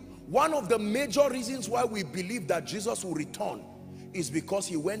you, one of the major reasons why we believe that Jesus will return is because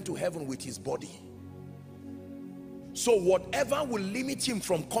he went to heaven with his body. So whatever will limit him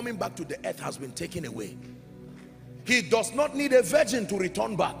from coming back to the earth has been taken away. He does not need a virgin to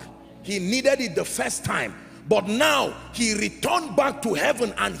return back. He needed it the first time, but now he returned back to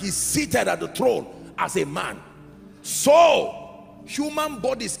heaven and he's seated at the throne as a man. So human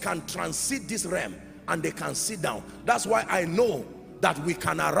bodies can transit this realm and they can sit down. That's why I know that we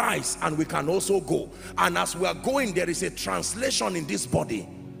can arise and we can also go. And as we are going, there is a translation in this body.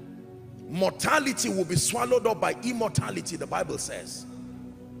 Mortality will be swallowed up by immortality, the Bible says.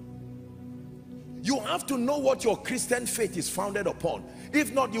 You have to know what your Christian faith is founded upon.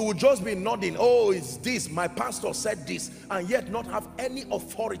 If not, you will just be nodding, oh, it's this, my pastor said this, and yet not have any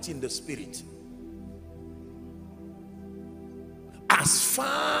authority in the spirit. As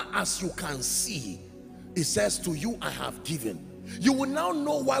far as you can see, it says, to you I have given. You will now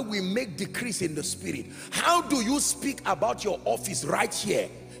know why we make decrees in the spirit. How do you speak about your office right here?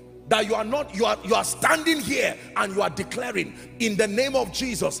 That you are not, you are standing here and you are declaring, in the name of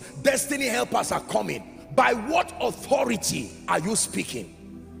Jesus, destiny helpers are coming. By what authority are you speaking?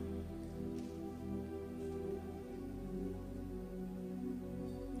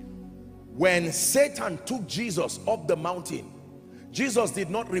 When Satan took Jesus up the mountain, Jesus did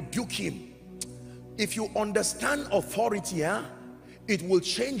not rebuke him. If you understand authority, it will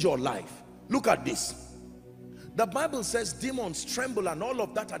change your life. Look at this. The Bible says demons tremble and all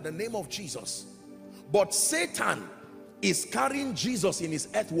of that at the name of Jesus. But Satan is carrying Jesus in his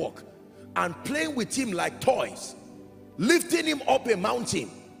earth walk and playing with him like toys, lifting him up a mountain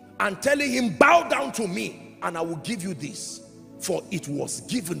and telling him, bow down to me and I will give you this, for it was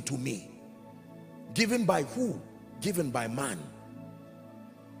given to me. Given by who? Given by man.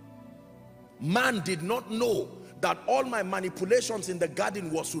 Man did not know that all my manipulations in the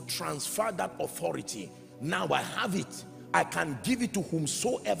garden was to transfer that authority. Now I have it. I can give it to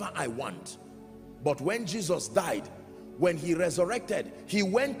whomsoever I want. But when Jesus died, when he resurrected, he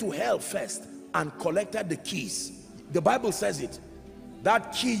went to hell first and collected the keys. The Bible says it.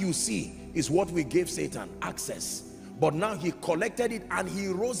 That key you see is what we gave Satan, access. But now he collected it and he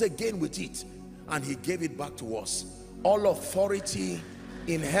rose again with it and he gave it back to us. All authority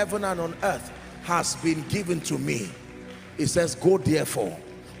in heaven and on earth has been given to me. It says, go therefore.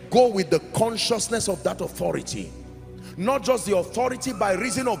 Go with the consciousness of that authority. Not just the authority by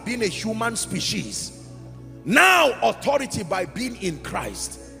reason of being a human species. Now authority by being in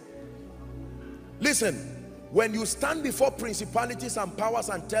Christ. Listen, when you stand before principalities and powers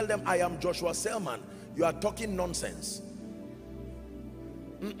and tell them, I am Joshua Selman, you are talking nonsense.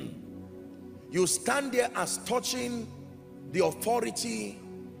 You stand there as touching the authority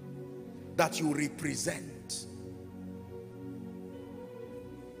that you represent.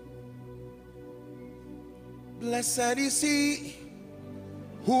 Blessed is he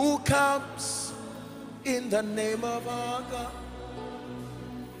who comes in the name of our God.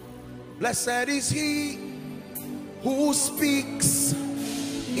 Blessed is he who speaks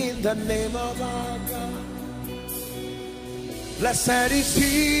in the name of our God. Blessed is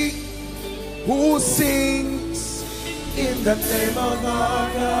he who sings in the name of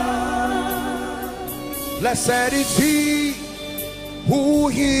our God. Blessed is he who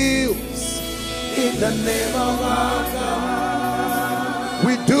heals in the name of our God.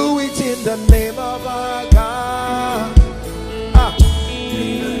 We do it in the name of our God.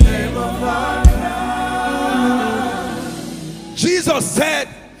 In the name of our God. Jesus said,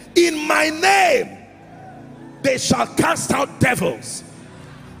 in my name they shall cast out devils.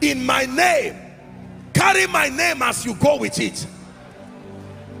 In my name. Carry my name as you go with it.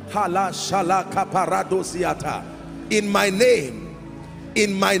 In my name.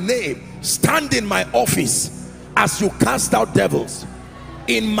 In my name. Stand in my office as you cast out devils.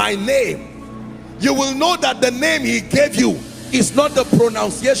 In my name. You will know that the name he gave you is not the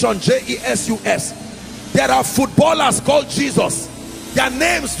pronunciation Jesus. There are footballers called Jesus. Their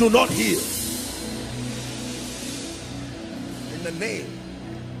names do not heal. In the name.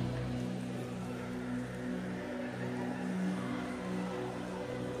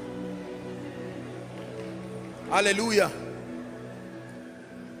 Hallelujah.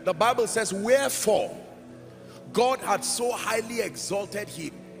 The Bible says, wherefore God had so highly exalted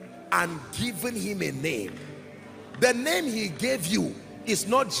him and given him a name. The name he gave you is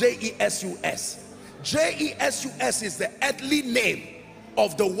not Jesus. Jesus is the earthly name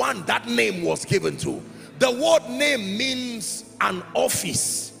of the one that name was given to. The word name means an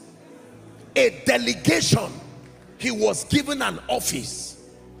office, a delegation. He was given an office,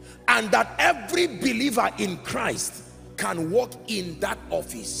 and that every believer in Christ can walk in that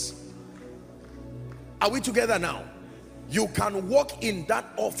office. Are we together now? You can walk in that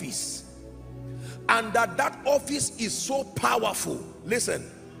office and that office is so powerful.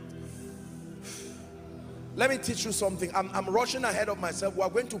 Listen, let me teach you something. I'm rushing ahead of myself. We are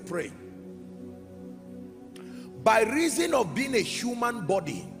going to pray. By reason of being a human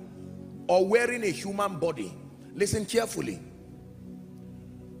body or wearing a human body, listen carefully,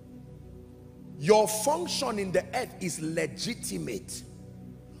 your function in the earth is legitimate,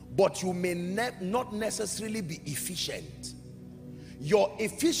 but you may not necessarily be efficient. Your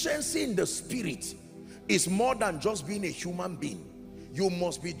efficiency in the spirit is more than just being a human being. You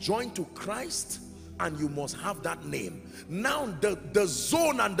must be joined to Christ and you must have that name. Now the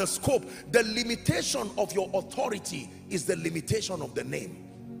zone and the scope, the limitation of your authority is the limitation of the name.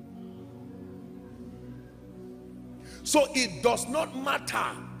 So it does not matter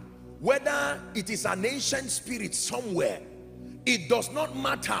whether it is an ancient spirit somewhere. It does not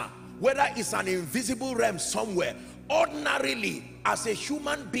matter whether it's an invisible realm somewhere. Ordinarily, as a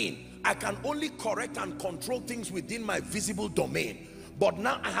human being, I can only correct and control things within my visible domain. But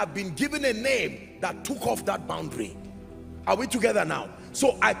now I have been given a name that took off that boundary. Are we together now?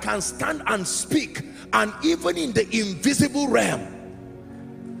 So I can stand and speak, and even in the invisible realm,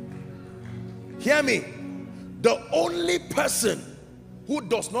 hear me, the only person who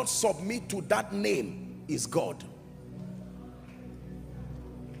does not submit to that name is God.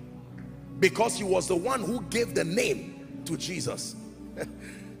 Because he was the one who gave the name to Jesus.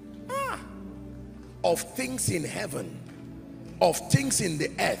 Of things in heaven, of things in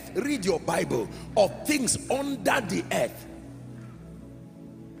the earth, read your Bible, of things under the earth.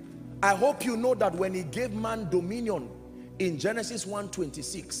 I hope you know that when he gave man dominion in Genesis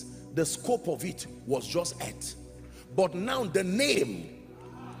 1:26, the scope of it was just earth. But now the name,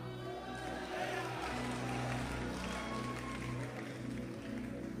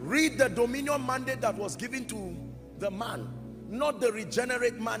 read the dominion mandate that was given to the man, not the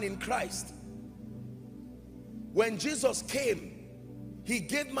regenerate man in Christ. When Jesus came, he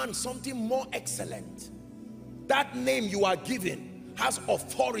gave man something more excellent. That name you are given has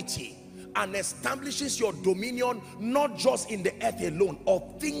authority and establishes your dominion not just in the earth alone,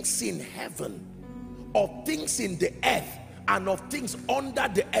 of things in heaven, of things in the earth, and of things under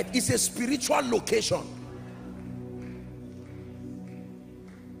the earth. It's a spiritual location.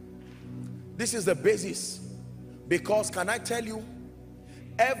 This is the basis. Because can I tell you,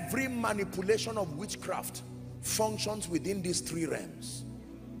 every manipulation of witchcraft functions within these three realms: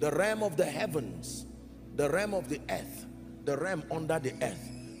 the realm of the heavens, the realm of the earth, the realm under the earth.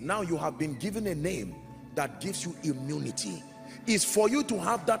 Now you have been given a name that gives you immunity. It's for you to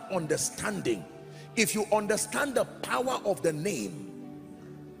have that understanding. If you understand the power of the name,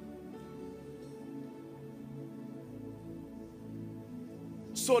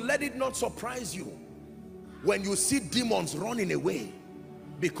 so let it not surprise you when you see demons running away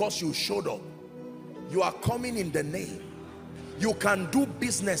because you showed up. You are coming in the name. You can do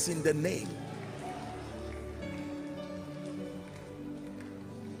business in the name.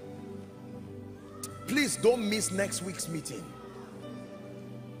 Please don't miss next week's meeting.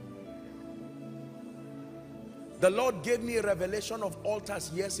 The Lord gave me a revelation of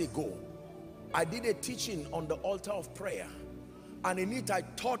altars years ago. I did a teaching on the altar of prayer, and in it I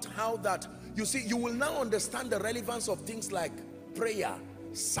taught how that, you see, you will now understand the relevance of things like prayer,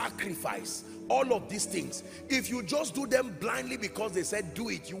 sacrifice, all of these things. If you just do them blindly because they said do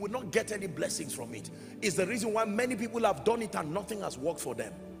it, you will not get any blessings from it. It's the reason why many people have done it and nothing has worked for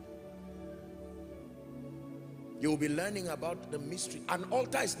them. You will be learning about the mystery. An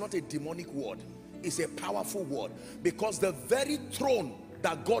altar is not a demonic word. It's a powerful word, because the very throne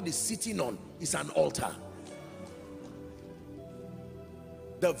that God is sitting on is an altar.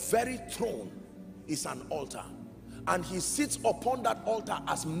 The very throne is an altar, and he sits upon that altar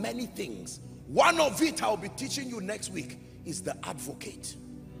as many things. One of it I'll be teaching you next week is the advocate.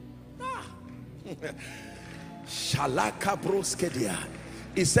 Shalaka broskedia.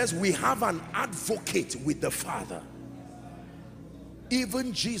 It says we have an advocate with the Father,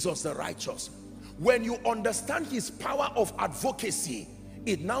 even Jesus the righteous. When you understand his power of advocacy,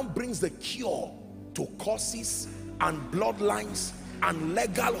 it now brings the cure to causes and bloodlines and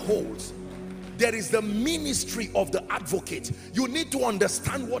legal holds. There is the ministry of the advocate. You need to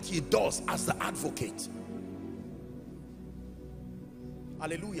understand what he does as the advocate.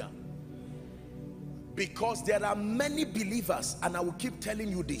 Hallelujah. Because there are many believers, and I will keep telling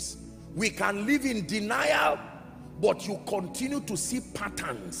you this, we can live in denial, but you continue to see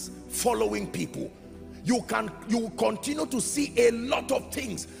patterns following people. You continue to see a lot of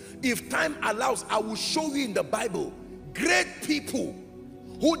things. If time allows, I will show you in the Bible great people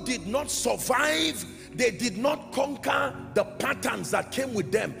who did not survive They did not conquer the patterns that came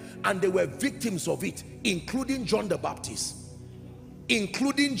with them, and they were victims of it, including John the Baptist,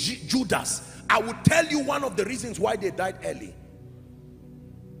 including Judas. I will tell you one of the reasons why they died early.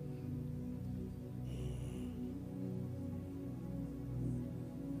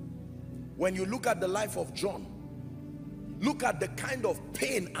 When you look at the life of John, look at the kind of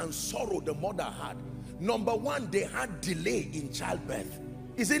pain and sorrow the mother had. Number one, they had delay in childbirth.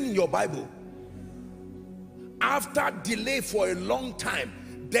 Is it in your Bible? After delay for a long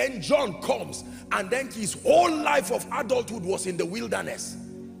time, then John comes, and then his whole life of adulthood was in the wilderness.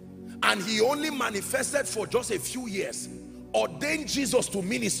 And he only manifested for just a few years, ordained Jesus to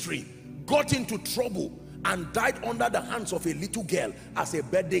ministry, got into trouble, and died under the hands of a little girl as a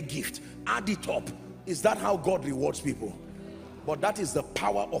birthday gift. Add it up. Is that how God rewards people? But that is the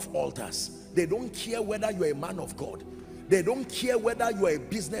power of altars. They don't care whether you're a man of God. They don't care whether you're a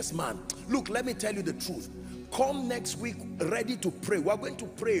businessman. Look, let me tell you the truth. Come next week ready to pray. We're going to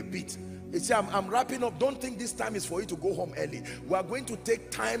pray a bit. I'm wrapping up. Don't think this time is for you to go home early. We're going to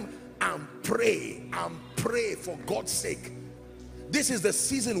take time and pray for God's sake. This is the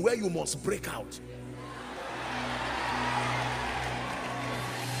season where you must break out.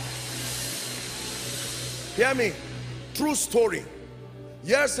 Hear me. True story.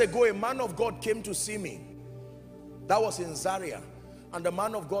 Years ago, a man of God came to see me. That was in Zaria. And the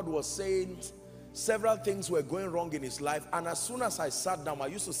man of God was saying several things were going wrong in his life. And as soon as I sat down, I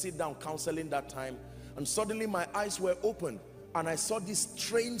used to sit down counseling that time, and suddenly my eyes were opened, and I saw this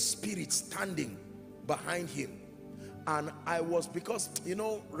strange spirit standing behind him. And I was, because, you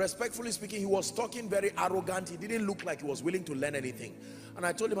know, respectfully speaking, he was talking very arrogant. He didn't look like he was willing to learn anything. And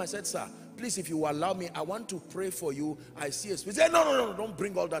I told him, I said, sir, please, if you allow me, I want to pray for you. I see a spirit. He said, no, don't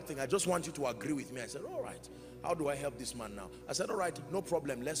bring all that thing. I just want you to agree with me. I said, all right. How do I help this man now? I said, all right, no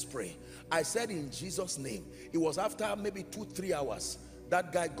problem. Let's pray. I said, in Jesus' name. It was after maybe 2-3 hours,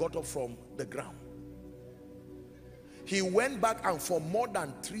 that guy got up from the ground. He went back, and for more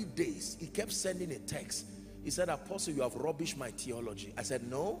than 3 days, he kept sending a text. He said, Apostle, you have rubbished my theology. I said,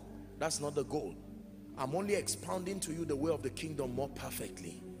 no, that's not the goal. I'm only expounding to you the way of the kingdom more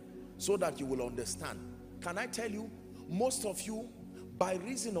perfectly, so that you will understand. Can I tell you, most of you, by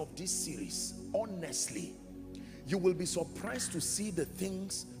reason of this series, honestly, you will be surprised to see the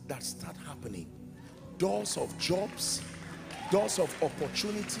things that start happening. Doors of jobs, doors of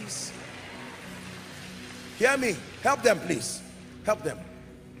opportunities. Hear me. Help them, please. Help them.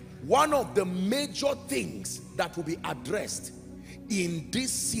 One of the major things that will be addressed in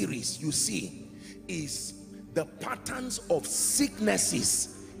this series, you see, is the patterns of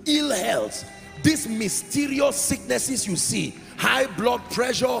sicknesses, ill health, these mysterious sicknesses you see, high blood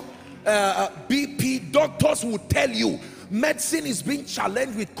pressure, BP. Doctors will tell you medicine is being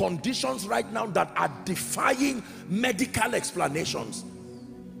challenged with conditions right now that are defying medical explanations.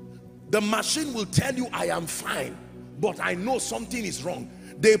 The machine will tell you, I am fine, but I know something is wrong.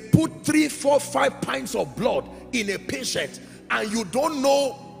 They put 3, 4, 5 pints of blood in a patient, and you don't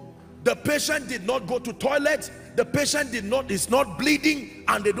know the patient did not go to toilet, the patient is not bleeding,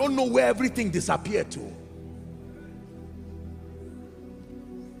 and they don't know where everything disappeared to.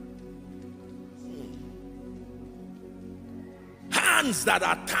 Hands that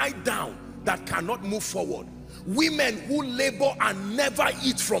are tied down, that cannot move forward. Women who labor and never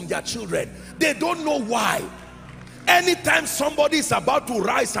eat from their children. They don't know why. Anytime somebody is about to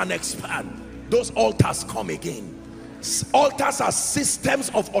rise and expand, those altars come again. Altars are systems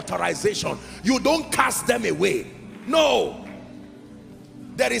of authorization. You don't cast them away. No.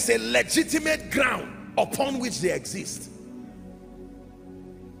 There is a legitimate ground upon which they exist.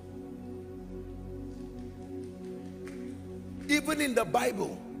 Even in the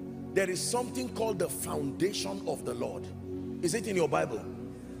Bible, there is something called the foundation of the Lord. Is it in your Bible?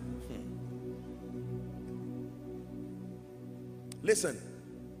 Listen,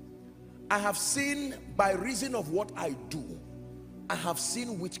 I have seen, by reason of what I do, I have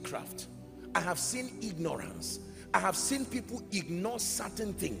seen witchcraft, I have seen ignorance, I have seen people ignore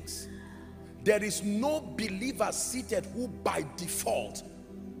certain things. There is no believer seated who by default.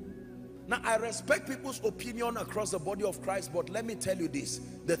 Now, I respect people's opinion across the body of Christ, but let me tell you this: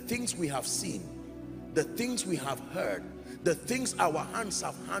 the things we have seen, the things we have heard, the things our hands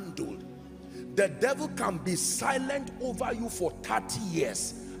have handled, the devil can be silent over you for 30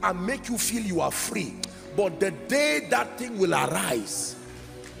 years and make you feel you are free, but the day that thing will arise,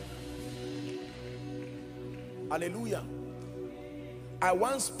 hallelujah. I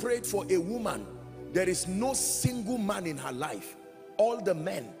once prayed for a woman. There is no single man in her life. All the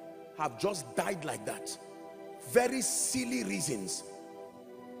men have just died like that. Very silly reasons.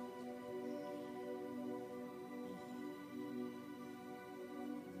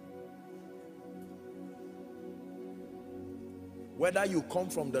 Whether you come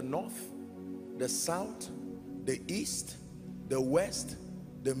from the north, the south, the east, the west,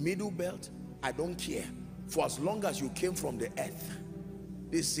 the middle belt, I don't care. For as long as you came from the earth,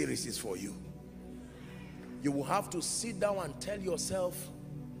 this series is for you. You will have to sit down and tell yourself,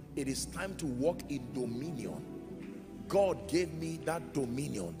 it is time to walk in dominion. God gave me that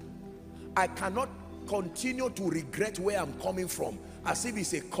dominion. I cannot continue to regret where I'm coming from as if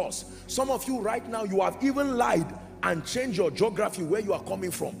it's a curse. Some of you right now, you have even lied and changed your geography where you are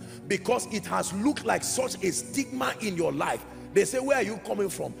coming from because it has looked like such a stigma in your life. They say, where are you coming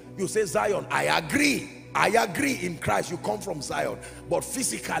from? You say Zion. I agree in Christ, you come from Zion. But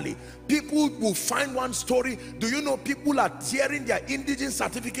physically, people will find one story. Do you know people are tearing their indigent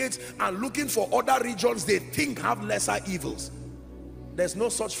certificates and looking for other regions they think have lesser evils? There's no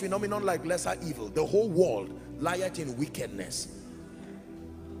such phenomenon like lesser evil. The whole world lieth in wickedness.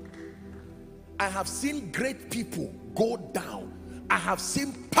 I have seen great people go down. I have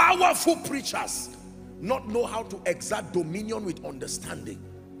seen powerful preachers not know how to exert dominion with understanding.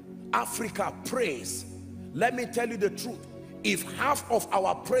 Africa prays. Let me tell you the truth. If half of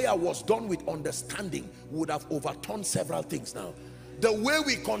our prayer was done with understanding, we would have overturned several things now. The way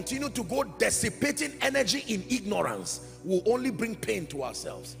we continue to go dissipating energy in ignorance will only bring pain to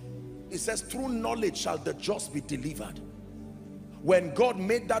ourselves. It says, through knowledge shall the just be delivered. When God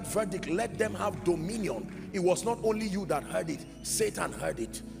made that verdict, let them have dominion, it was not only you that heard it. Satan heard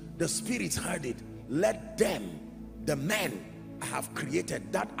it. The spirits heard it. Let them, the men I have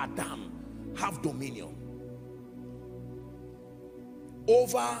created, that Adam, have dominion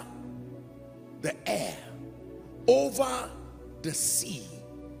over the air, over the sea.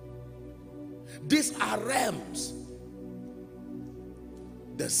 These are realms.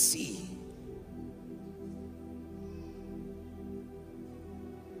 The sea.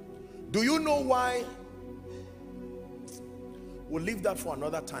 Do you know why? We'll leave that for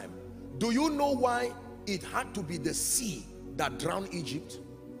another time. Do you know why it had to be the sea that drowned Egypt?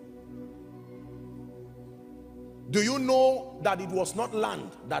 Do you know that it was not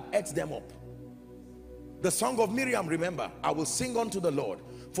land that ate them up? The song of Miriam, remember, I will sing unto the Lord,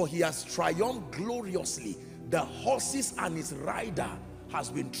 for he has triumphed gloriously. The horses and his rider has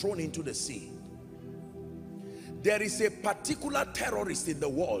been thrown into the sea. There is a particular terrorist in the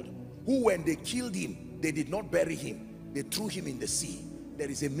world who, when they killed him, they did not bury him. They threw him in the sea.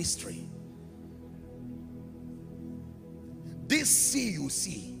 There is a mystery. This sea you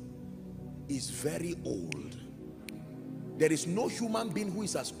see is very old. There is no human being who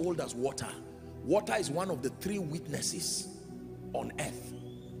is as old as water. Water is one of the three witnesses on earth,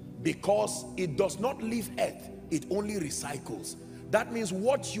 because it does not leave earth, it only recycles. That means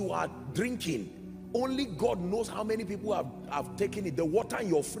what you are drinking, only God knows how many people have taken it. The water in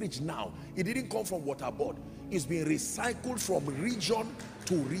your fridge now, it didn't come from water board. It's being recycled from region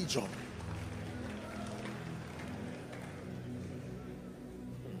to region.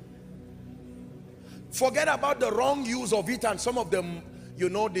 Forget about the wrong use of it and some of them, you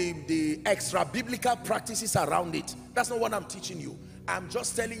know, the extra biblical practices around it. That's not what I'm teaching you. I'm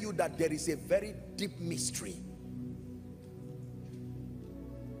just telling you that there is a very deep mystery.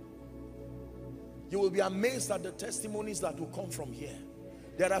 You will be amazed at the testimonies that will come from here.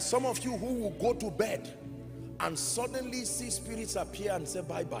 There are some of you who will go to bed and suddenly see spirits appear and say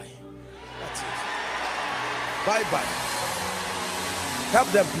bye-bye. That's it. Bye-bye. Help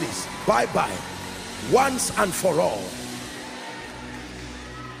them, please. Bye-bye. Once and for all.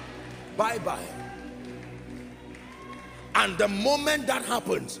 Bye-bye. And the moment that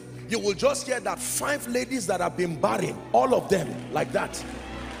happens, you will just hear that 5 ladies that have been barren, all of them like that.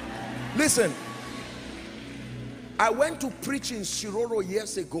 Listen, I went to preach in Shiroro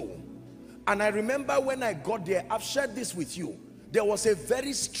years ago, and I remember when I got there, I've shared this with you, there was a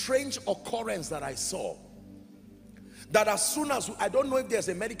very strange occurrence that I saw. That as soon as, I don't know if there's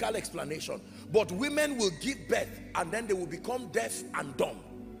a medical explanation, but women will give birth and then they will become deaf and dumb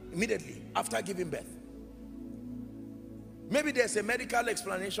immediately after giving birth. Maybe there's a medical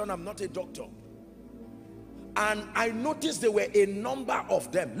explanation, I'm not a doctor. And I noticed there were a number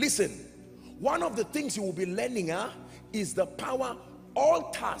of them. Listen, one of the things you will be learning is the power.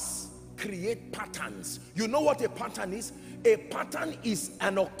 Altars create patterns. You know what a pattern is? A pattern is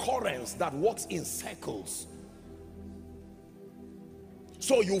an occurrence that works in circles.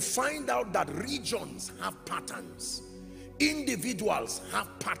 So you find out that regions have patterns. Individuals have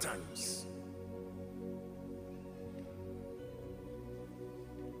patterns.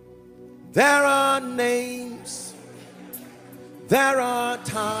 There are names, there are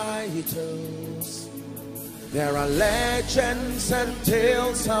titles, there are legends and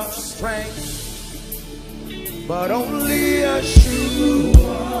tales of strength. but only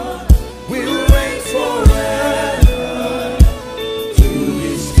Yeshua will reign forever. To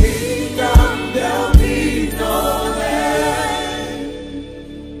his kingdom there'll be no end.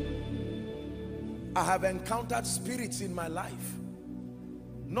 I have encountered spirits in my life,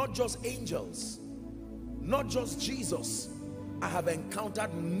 not just angels, not just Jesus. I have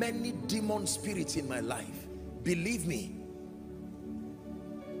encountered many demon spirits in my life. Believe me.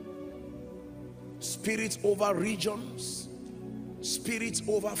 Spirits over regions, spirits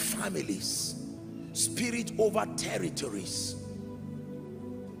over families, spirit over territories.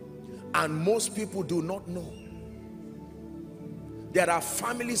 And most people do not know. There are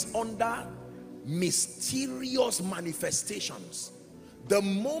families under mysterious manifestations. The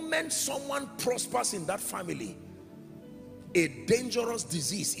moment someone prospers in that family, a dangerous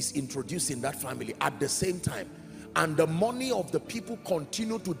disease is introduced in that family at the same time, and the money of the people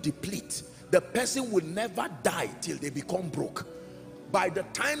continue to deplete. The person will never die till they become broke. By the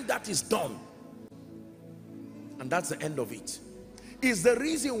time that is done, and that's the end of it, is the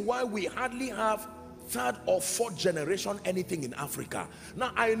reason why we hardly have third or fourth generation anything in Africa.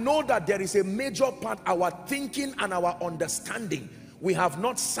 Now I know that there is a major part, our thinking and our understanding. We have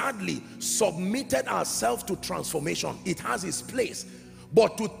not sadly submitted ourselves to transformation. It has its place,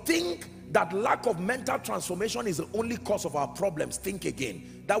 but to think that lack of mental transformation is the only cause of our problems, think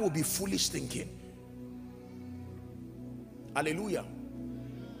again. That would be foolish thinking. Hallelujah.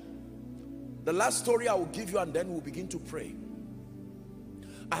 The last story I will give you, and then we'll begin to pray.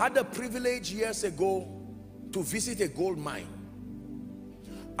 I had the privilege years ago to visit a gold mine,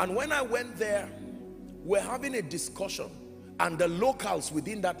 and when I went there, we're having a discussion, and the locals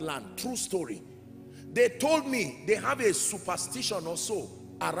within that land, true story, they told me they have a superstition or so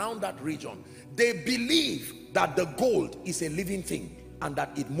around that region. They believe that the gold is a living thing and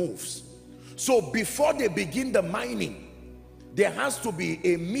that it moves. So before they begin the mining, there has to be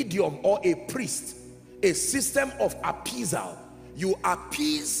a medium or a priest, a system of appeasal. You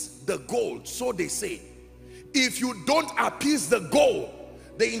appease the gold, so they say. If you don't appease the gold,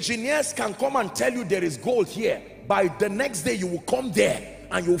 the engineers can come and tell you there is gold here. By the next day you will come there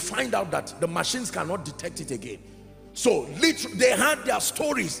and you'll find out that the machines cannot detect it again. So literally they had their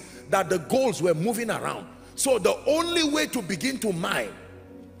stories that the golds were moving around. So the only way to begin to mine,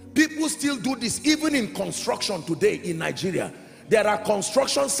 people still do this even in construction today in Nigeria. There are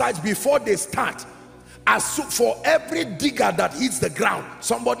construction sites, before they start, for every digger that hits the ground,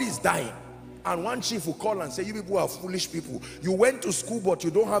 somebody is dying. And one chief will call and say, you people are foolish people. You went to school but you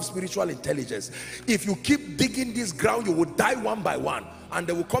don't have spiritual intelligence. If you keep digging this ground, you will die one by one. And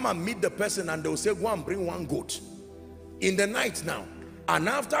they will come and meet the person and they will say, go and bring one goat. In the night now. And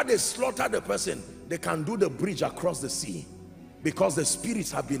after they slaughter the person, they can do the bridge across the sea, because the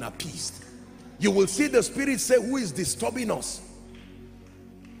spirits have been appeased. You will see the spirits say, who is disturbing us?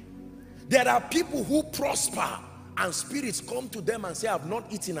 There are people who prosper and spirits come to them and say, I have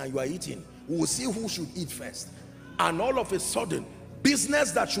not eaten and you are eating. We will see who should eat first. And all of a sudden,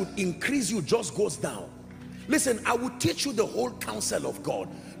 business that should increase you just goes down. Listen, I will teach you the whole counsel of God.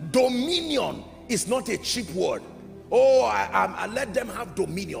 Dominion is not a cheap word. Oh, I let them have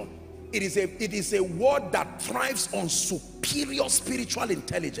dominion. It is a word that thrives on superior spiritual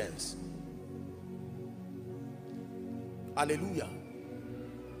intelligence. Hallelujah.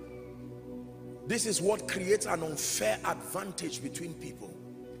 This is what creates an unfair advantage between people.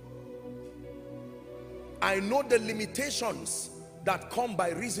 I know the limitations that come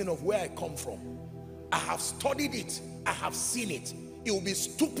by reason of where I come from. I have studied it. I have seen it. It will be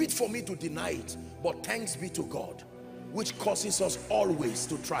stupid for me to deny it. But thanks be to God, which causes us always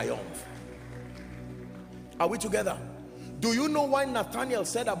to triumph. Are we together? Do you know why Nathanael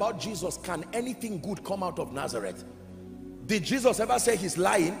said about Jesus, can anything good come out of Nazareth? Did Jesus ever say he's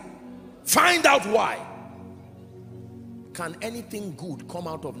lying? Find out why. Can anything good come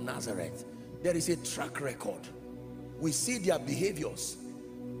out of Nazareth? There is a track record. We see their behaviors.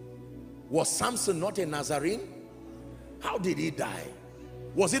 Was Samson not a Nazarene? How did he die?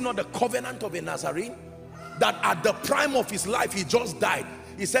 Was it not the covenant of a Nazarene? That at the prime of his life, he just died.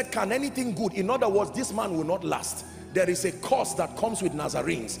 He said, can anything good? In other words, this man will not last. There is a curse that comes with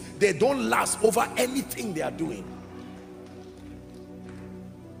Nazarenes. They don't last over anything they are doing.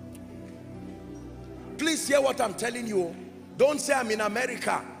 Please hear what I'm telling you. Don't say I'm in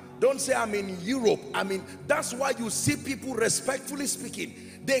America. Don't say I'm in Europe. That's why you see people, respectfully speaking,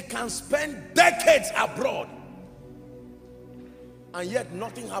 they can spend decades abroad and yet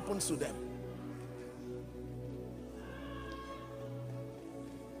nothing happens to them.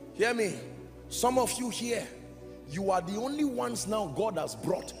 Hear me. Some of you here, you are the only ones now God has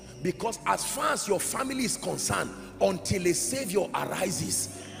brought. Because as far as your family is concerned, until a savior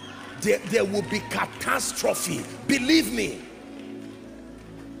arises, there will be catastrophe. Believe me.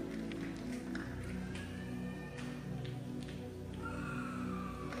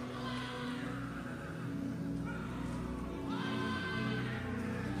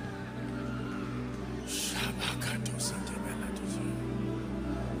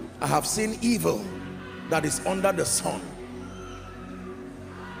 I have seen evil that is under the sun.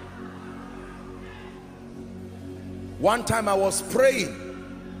 One time I was praying.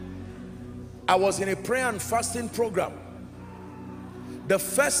 I was in a prayer and fasting program. The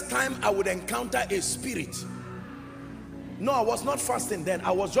first time I would encounter a spirit. No, I was not fasting then.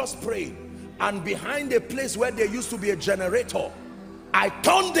 I was just praying. And behind a place where there used to be a generator, I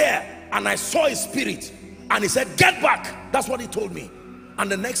turned there and I saw a spirit. And he said, get back. That's what he told me. And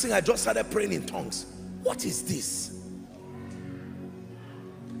the next thing, I just started praying in tongues. What is this?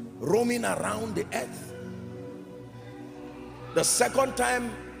 Roaming around the earth. The second time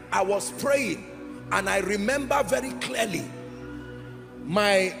I was praying, and I remember very clearly,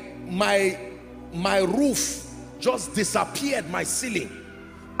 my roof just disappeared, my ceiling.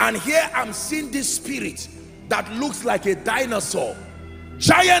 And here I'm seeing this spirit that looks like a dinosaur.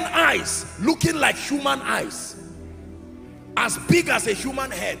 Giant eyes, looking like human eyes. As big as a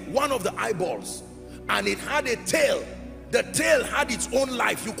human head, one of the eyeballs. And it had a tail. The tail had its own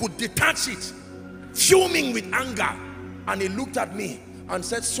life. You could detach it, fuming with anger. And he looked at me and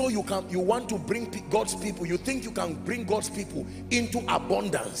said, so you want to bring God's people, you think you can bring God's people into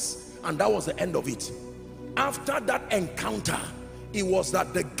abundance. And that was the end of it. After that encounter, it was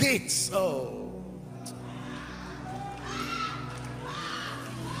that the gates,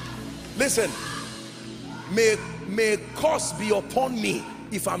 listen, may curse be upon me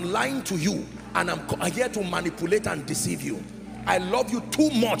if I'm lying to you and I'm here to manipulate and deceive you. I love you too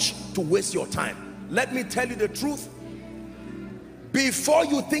much to waste your time. Let me tell you the truth. Before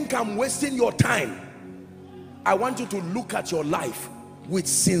you think I'm wasting your time, I want you to look at your life with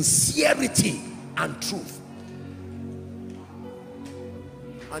sincerity and truth.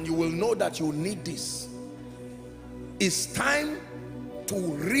 And you will know that you need this. It's time to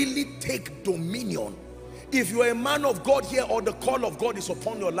really take dominion. If you are a man of God here, or the call of God is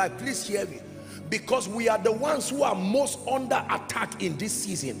upon your life, please hear me. Because we are the ones who are most under attack in this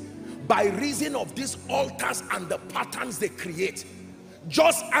season, by reason of these altars and the patterns they create.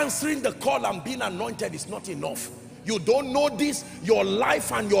 Just answering the call and being anointed is not enough. You don't know this, your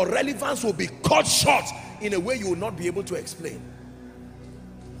life and your relevance will be cut short in a way you will not be able to explain.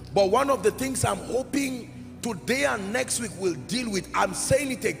 But one of the things I'm hoping today and next week we'll deal with, I'm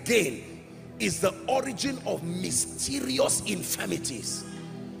saying it again, is the origin of mysterious infirmities.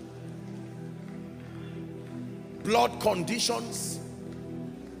 Blood conditions,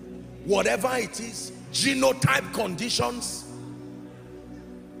 whatever it is, genotype conditions.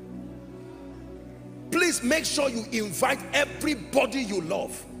 Please make sure you invite everybody you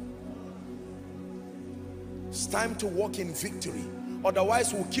love. It's time to walk in victory.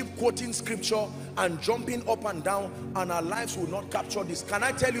 Otherwise, we'll keep quoting scripture and jumping up and down, and our lives will not capture this. Can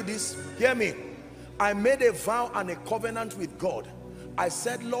I tell you this? Hear me. I made a vow and a covenant with God. I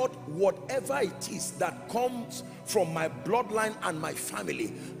said, Lord, whatever it is that comes from my bloodline and my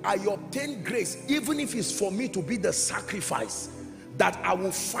family, I obtain grace, even if it's for me to be the sacrifice, that I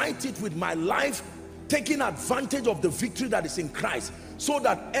will fight it with my life, taking advantage of the victory that is in Christ, so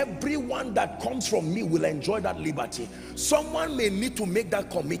that everyone that comes from me will enjoy that liberty. Someone may need to make that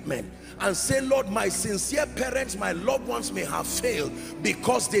commitment and say, Lord, my sincere parents, my loved ones may have failed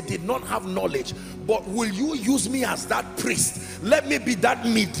because they did not have knowledge, but will you use me as that priest? Let me be that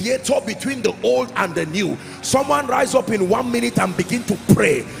mediator between the old and the new. Someone rise up in 1 minute and begin to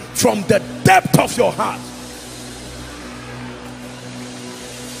pray from the depth of your heart.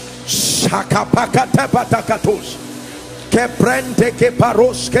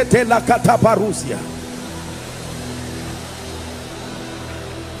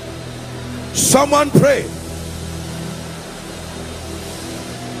 Someone pray.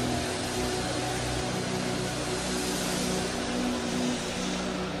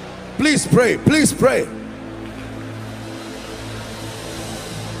 Please pray, please pray.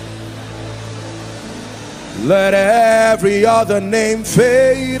 Let every other name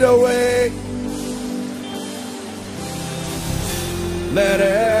fade away. Let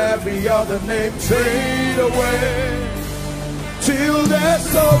every other name fade away, till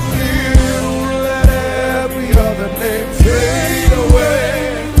there's only you. Let every other name fade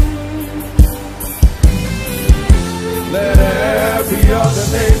away. Let every other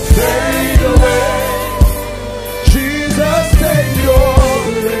name fade away. Jesus, take your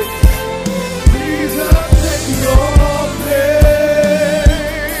place.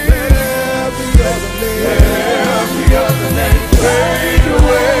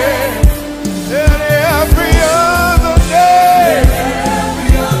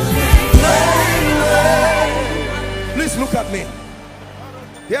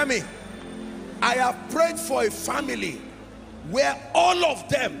 Hear me. I have prayed for a family where all of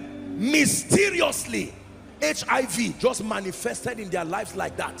them mysteriously HIV just manifested in their lives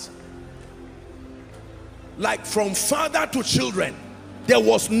like that. Like from father to children, there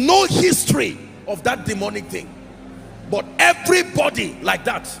was no history of that demonic thing, but everybody like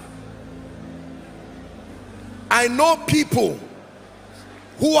that. I know people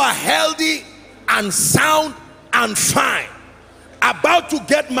who are healthy and sound and fine, about to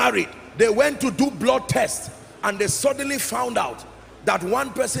get married. They went to do blood tests and they suddenly found out that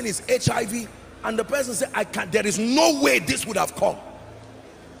one person is HIV, and the person said, I can't, there is no way this would have come.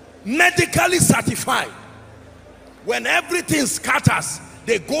 Medically certified. When everything scatters,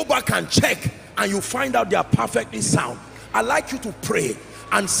 they go back and check, and you find out they are perfectly sound. I'd like you to pray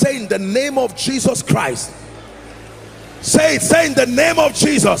and say, in the name of Jesus Christ. Say it, say, in the name of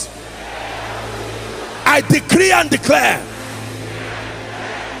Jesus, I decree and declare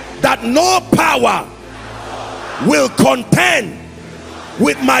that no power will contend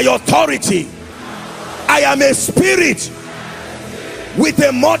with my authority. I am a spirit with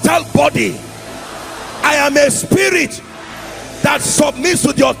a mortal body. I am a spirit that submits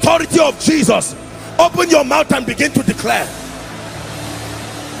to the authority of Jesus. Open your mouth and begin to declare.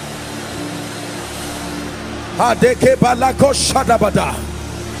 I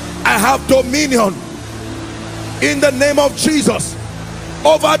have dominion in the name of Jesus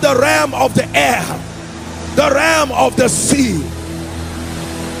over the realm of the air, the realm of the sea.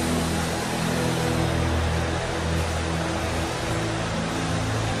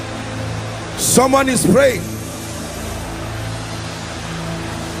 Someone is praying.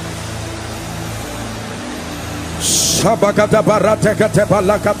 Shabagada baratekate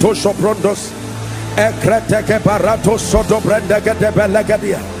balakato soprondos ekreteke barato sodo brendege de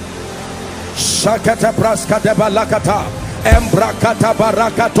belagadia shakata praska de balakata embrakata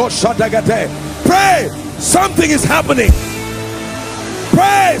barakato shodagate. Pray, something is happening.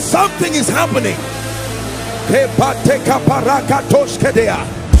 Pray, something is happening. Kepateka barakatos kedea.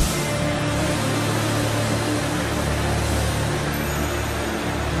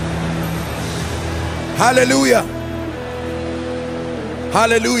 Hallelujah.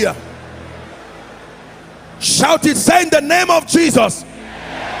 Hallelujah. Shout it, say, in the name of Jesus,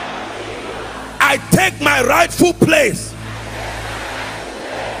 I take my rightful place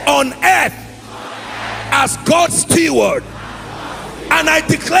on earth as God's steward, and I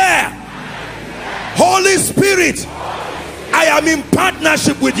declare, Holy Spirit, I am in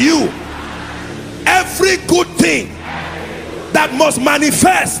partnership with you. Every good thing that must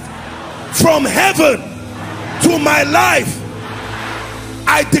manifest from heaven to my life,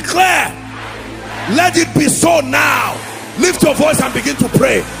 I declare, let it be so now. Lift your voice and begin to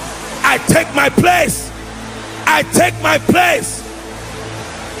pray. I take my place. I take my place.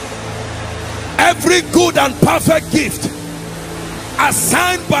 Every good and perfect gift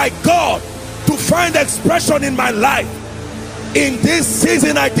assigned by God to find expression in my life, in this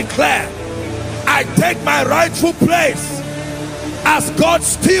season I declare, I take my rightful place as God's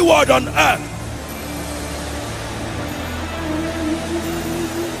steward on earth.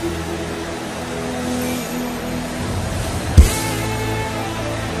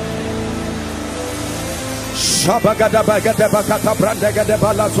 Shabagada bagada bakata brandega de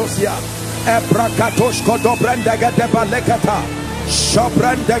balazosia ebrakatosh kodo brandega de balekata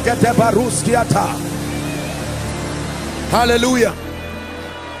shabrandega de baruskiata. Hallelujah.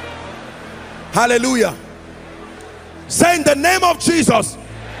 Hallelujah. Say, in the name of Jesus,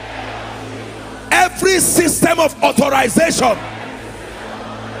 every system of authorization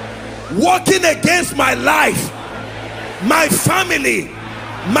working against my life, my family,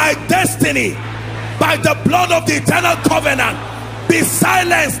 my destiny, by the blood of the eternal covenant, be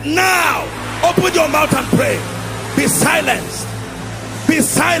silenced now. Open your mouth and pray. Be silenced. Be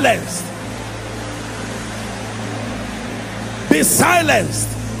silenced. Be silenced.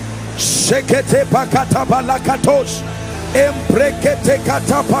 Shekete pakata balakatosh embrekete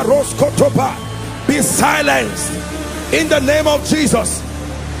kataparos kotoba. Be silenced in the name of Jesus.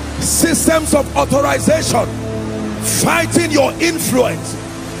 Systems of authorization fighting your influence,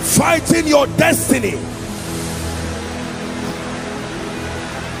 fighting your destiny.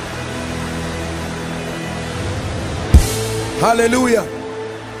 Hallelujah.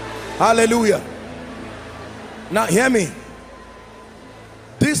 Hallelujah. Now hear me.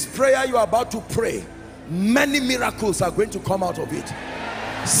 This prayer you are about to pray, many miracles are going to come out of it.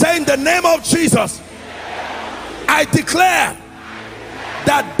 Say, in the name of Jesus, I declare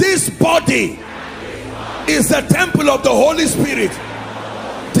that this body is the temple of the Holy Spirit.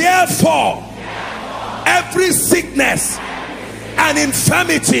 Therefore, every sickness and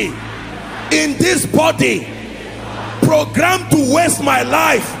infirmity in this body programmed to waste my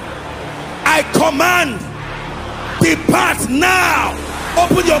life, I command, depart now.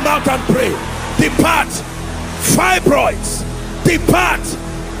 Open your mouth and pray. Depart. Fibroids, depart.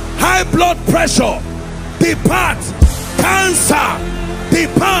 High blood pressure, depart. Cancer,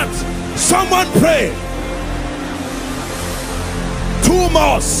 depart. Someone pray.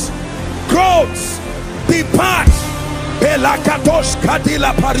 Tumors, growths, depart. Belakadosh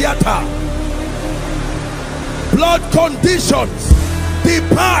kadila pariata. Blood conditions,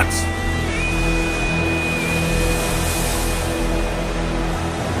 depart.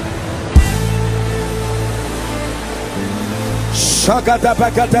 Shagada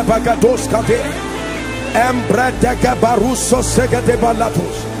bagada bagados kade. Embradega baruso segade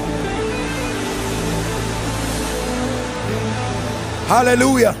balatos.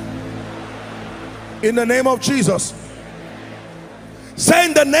 Hallelujah. In the name of Jesus. Say,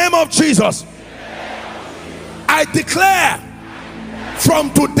 in the name of Jesus, I declare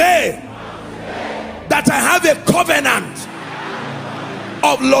from today that I have a covenant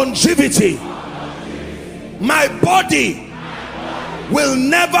of longevity. My body will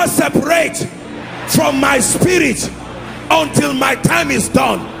never separate from my spirit until my time is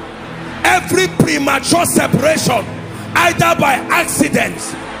done. Every premature separation, either by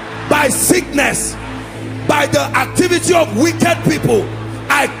accidents, by sickness, by the activity of wicked people,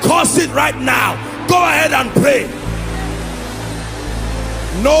 I curse it right now. Go ahead and pray.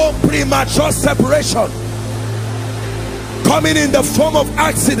 No premature separation coming in the form of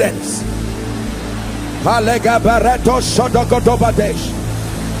accidents.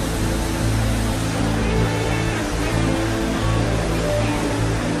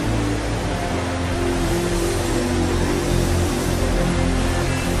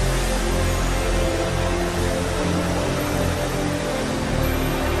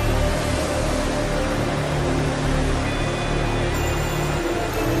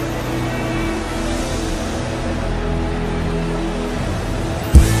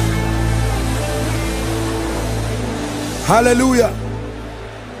 Hallelujah.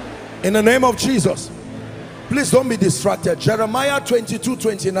 In the name of Jesus. Please don't be distracted. Jeremiah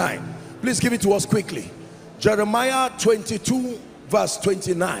 22:29. Please give it to us quickly. Jeremiah 22 verse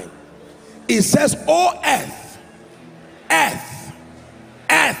 29. It says, O earth, earth,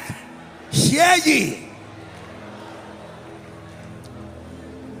 earth, hear ye.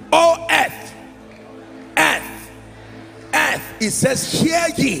 O earth, earth, earth. It says, hear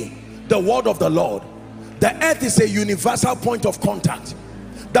ye the word of the Lord. The earth is a universal point of contact.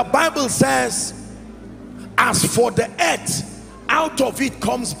 The Bible says, as for the earth, out of it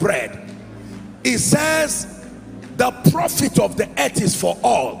comes bread. It says, the profit of the earth is for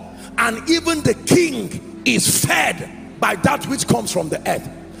all, and even the king is fed by that which comes from the earth.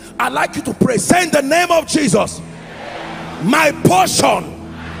 I'd like you to pray. Say, in the name of Jesus, my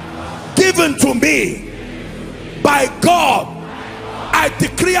portion given to me by God, I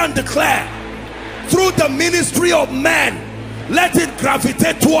decree and declare, through the ministry of man, let it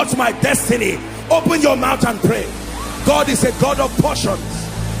gravitate towards my destiny. Open your mouth and pray. God is a God of portions.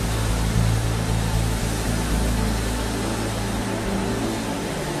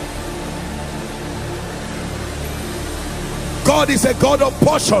 God is a God of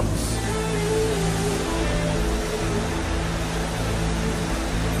portions.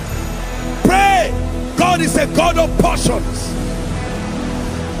 Pray. God is a God of portions.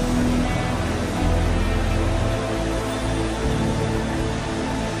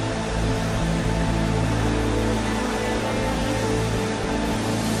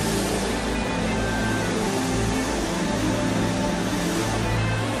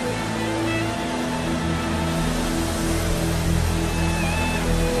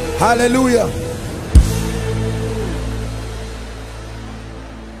 Hallelujah.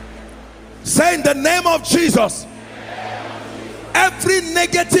 Say, in the name of Jesus, every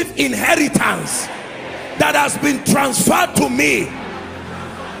negative inheritance that has been transferred to me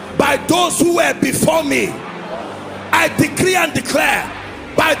by those who were before me, I decree and declare,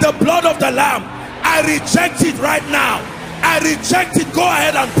 by the blood of the Lamb, I reject it right now. I reject it. Go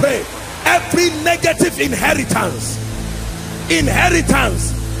ahead and pray. Every negative inheritance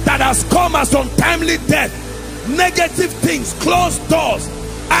that has come as untimely death, negative things, closed doors,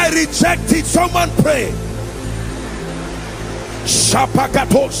 I reject it. Someone pray.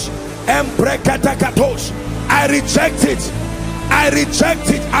 Shapakatosh, Embrekatakatos, I reject it. I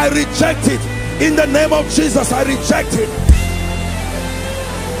reject it. I reject it. In the name of Jesus, I reject it.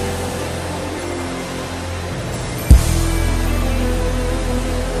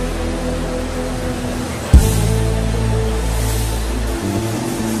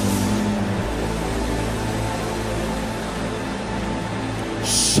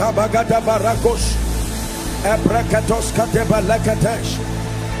 Shabagada barakos, ebrekatos kateba leketesh.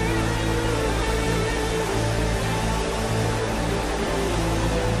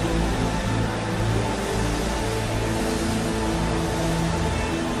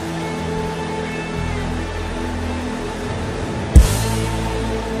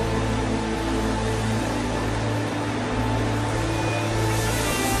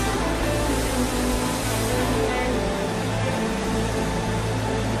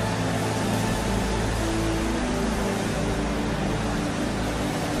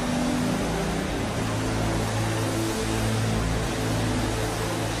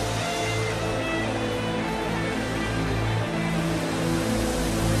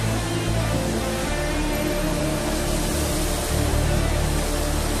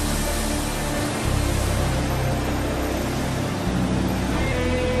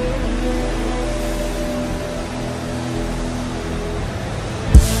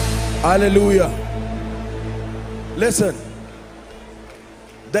 Hallelujah. Listen,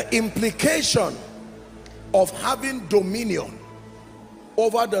 the implication of having dominion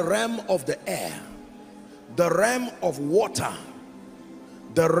over the realm of the air, the realm of water,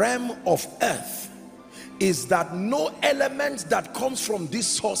 the realm of earth, is that no element that comes from these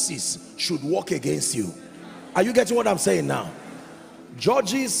sources should work against you. Are you getting what I'm saying now?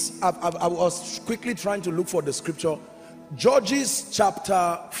 Judges, I was quickly trying to look for the scripture. Judges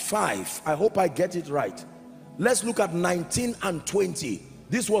chapter 5, I hope I get it right. Let's look at 19 and 20.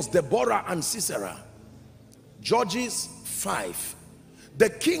 This was Deborah and Sisera. Judges 5. The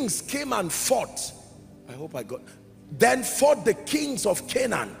kings came and fought. I hope I got. Then fought the kings of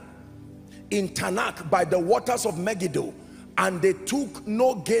Canaan in Tanakh by the waters of Megiddo, and they took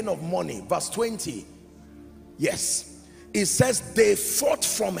no gain of money. Verse 20. Yes, it says they fought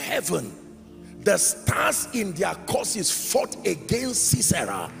from heaven. The stars in their courses fought against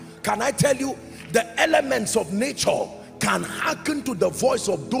Sisera. Can I tell you, the elements of nature can hearken to the voice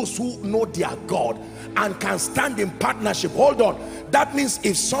of those who know their God and can stand in partnership. Hold on. That means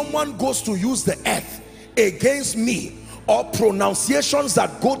if someone goes to use the earth against me, or pronunciations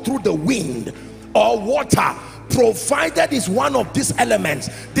that go through the wind or water, provided is one of these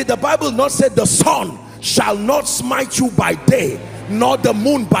elements. Did the Bible not say the sun shall not smite you by day, nor the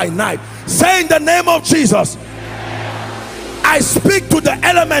moon by night? Say, in the name of Jesus, I speak to the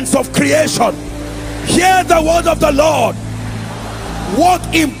elements of creation. Hear the word of the Lord. Walk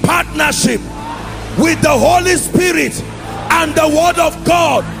in partnership with the Holy Spirit and the word of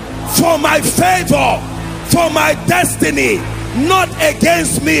God for my favor, for my destiny, not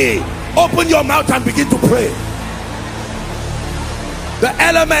against me. Open your mouth and begin to pray. The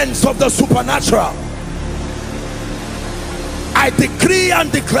elements of the supernatural, I decree and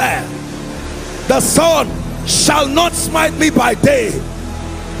declare, the sun shall not smite me by day,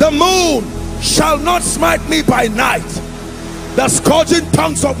 the moon shall not smite me by night, the scourging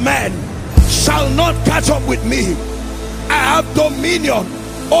tongues of men shall not catch up with me. I have dominion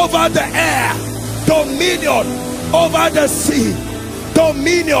over the air, dominion over the sea,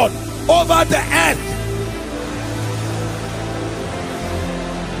 dominion over the earth.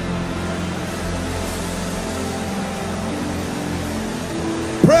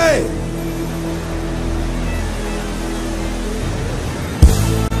 Pray.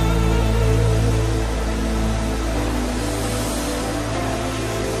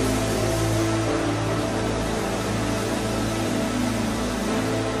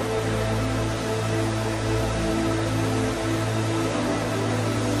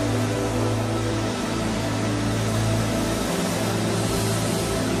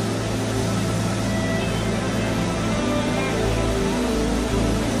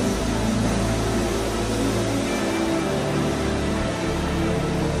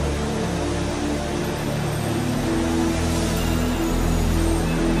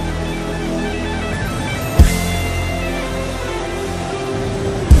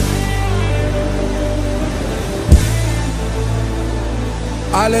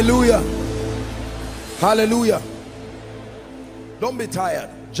 Hallelujah. Hallelujah. Don't be tired.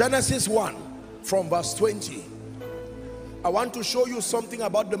 Genesis 1 from verse 20. I want to show you something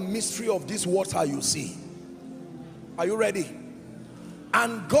about the mystery of this water you see. Are you ready?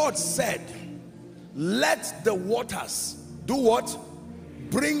 And God said, let the waters do what?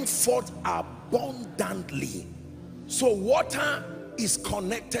 Bring forth abundantly. So water is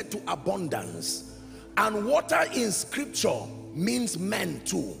connected to abundance, and water in scripture means men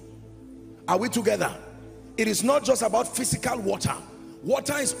too. Are we together? It is not just about physical water.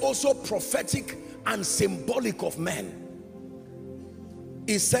 Water is also prophetic and symbolic of men.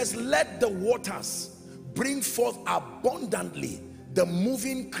 It says, let the waters bring forth abundantly the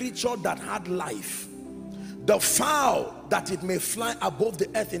moving creature that had life, the fowl that it may fly above the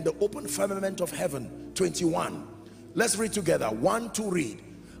earth in the open firmament of heaven. 21. Let's read together. 1, 2, read.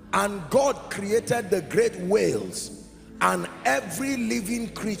 And God created the great whales and every living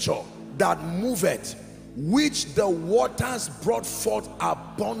creature that moveth, which the waters brought forth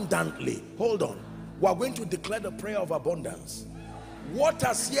abundantly. Hold on. We are going to declare the prayer of abundance.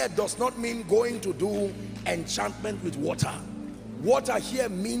 Waters here does not mean going to do enchantment with water. Water here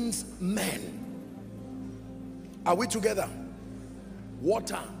means men. Are we together?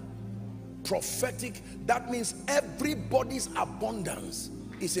 Water, prophetic, that means everybody's abundance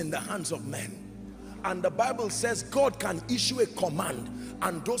is in the hands of men. And the Bible says God can issue a command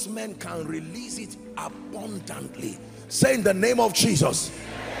and those men can release it abundantly. Say, in the name of Jesus,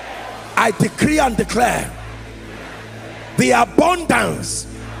 I decree and declare the abundance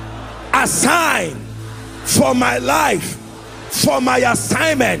assigned for my life, for my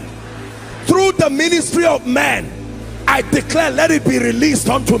assignment, through the ministry of men. I declare, let it be released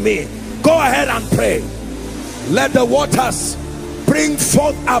unto me. Go ahead and pray. Let the waters bring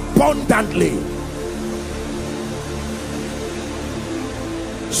forth abundantly.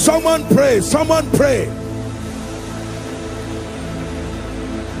 Someone pray, someone pray.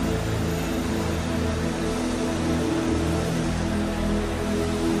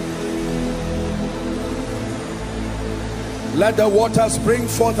 Let the waters bring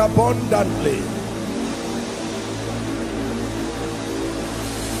forth abundantly.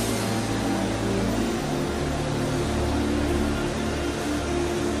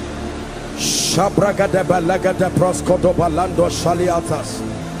 Shabragada balagada proskodo balando shaliatas.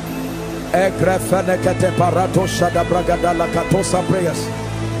 Egrefenekete parato shadabragada lakatosa prayers.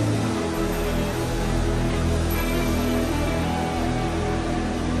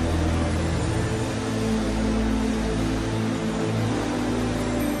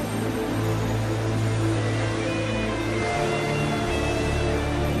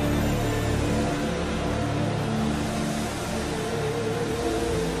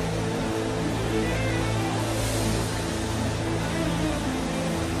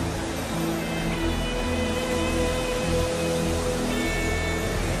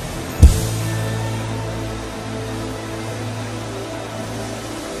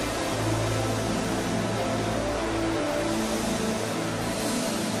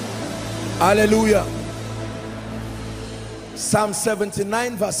 Hallelujah. Psalm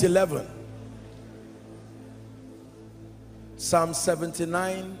 79 verse 11. Psalm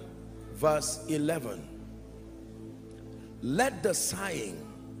 79 verse 11. Let the sighing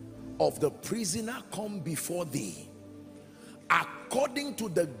of the prisoner come before thee. According to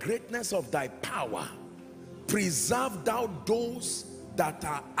the greatness of thy power, preserve thou those that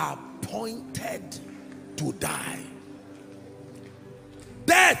are appointed to die.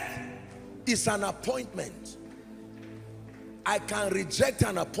 Death is an appointment. I can reject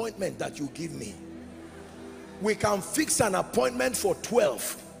an appointment that you give me. We can fix an appointment for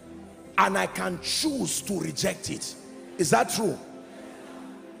 12 and I can choose to reject it. Is that true?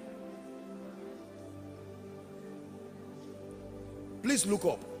 Please look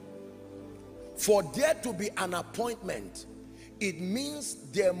up. For there to be an appointment, it means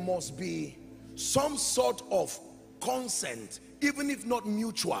there must be some sort of consent, even if not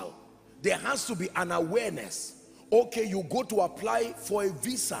mutual. There has to be an awareness. Okay, you go to apply for a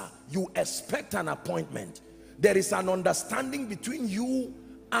visa, you expect an appointment. There is an understanding between you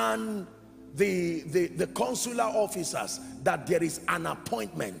and the consular officers that there is an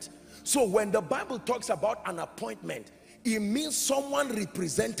appointment. So when the Bible talks about an appointment, it means someone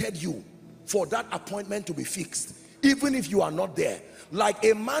represented you for that appointment to be fixed, even if you are not there. Like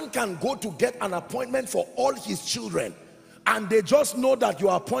a man can go to get an appointment for all his children, and they just know that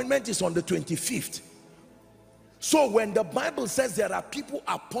your appointment is on the 25th. So when the Bible says there are people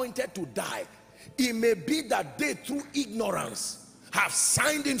appointed to die, it may be that they, through ignorance, have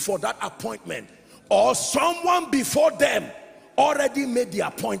signed in for that appointment, or someone before them already made the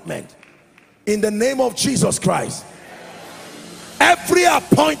appointment. In the name of Jesus Christ, every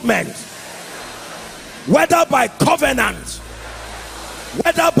appointment, whether by covenant,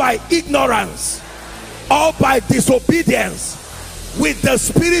 whether by ignorance, or by disobedience, with the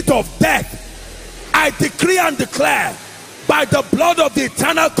spirit of death, I decree and declare by the blood of the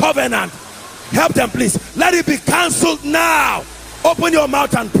eternal covenant, help them please, let it be cancelled now. Open your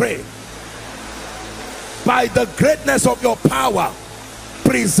mouth and pray. By the greatness of your power,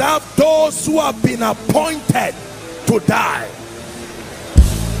 preserve those who have been appointed to die.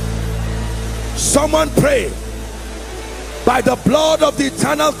 Someone pray. by the blood of the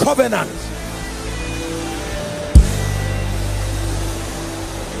eternal covenant.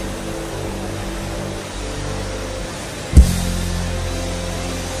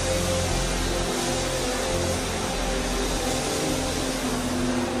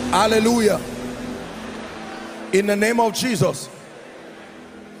 Hallelujah. In the name of Jesus.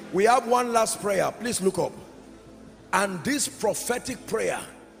 We have one last prayer. Please look up. And this prophetic prayer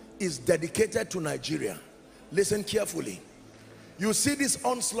is dedicated to Nigeria. Listen carefully. You see this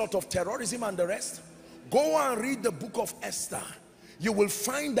onslaught of terrorism and the rest? Go and read the book of Esther. You will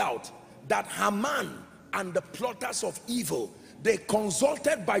find out that Haman and the plotters of evil, they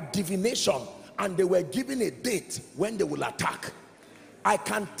consulted by divination and they were given a date when they will attack. I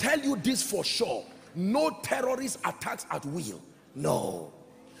can tell you this for sure. No terrorist attacks at will. No.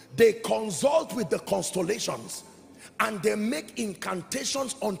 They consult with the constellations and they make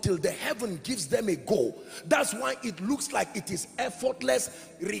incantations until the heaven gives them a go. That's why it looks like it is effortless,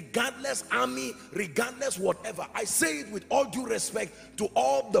 regardless army, regardless whatever. I say it with all due respect to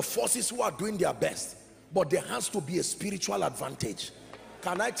all the forces who are doing their best. But there has to be a spiritual advantage.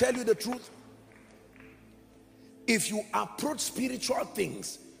 Can I tell you the truth? If you approach spiritual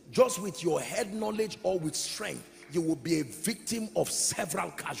things just with your head knowledge or with strength, you will be a victim of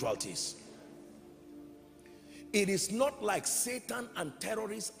several casualties. It is not like Satan and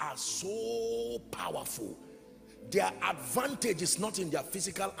terrorists are so powerful. Their advantage is not in their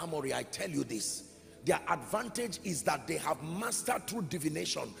physical armory. I tell you this. Their advantage is that they have mastered through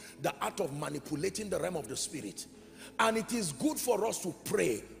divination the art of manipulating the realm of the spirit. And it is good for us to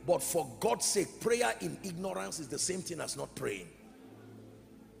pray, but for God's sake, prayer in ignorance is the same thing as not praying.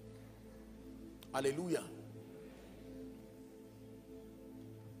 Hallelujah.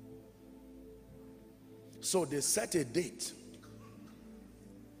 So they set a date.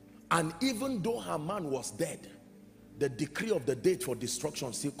 And even though Haman was dead, the decree of the date for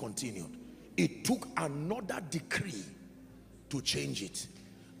destruction still continued. It took another decree to change it.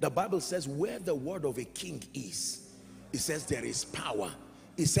 The Bible says where the word of a king is, it says there is power.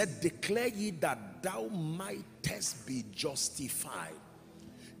 It said, declare ye that thou mightest be justified.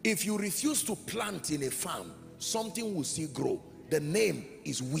 If you refuse to plant in a farm, something will still grow. The name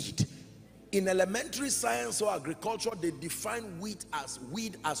is weed. In elementary science or agriculture, they define weed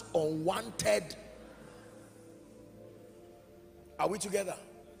as unwanted. Are we together?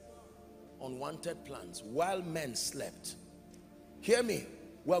 Unwanted plants while men slept. Hear me.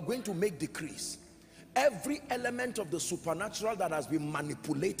 We are going to make decrees. Every element of the supernatural that has been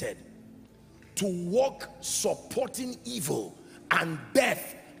manipulated to work supporting evil and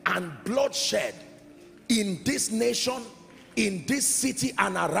death and bloodshed in this nation, in this city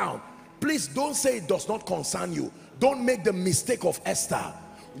and around. Please don't say it does not concern you. Don't make the mistake of Esther.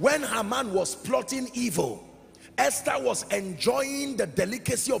 When Haman was plotting evil, Esther was enjoying the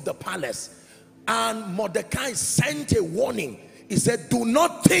delicacy of the palace, and Mordecai sent a warning. He said, do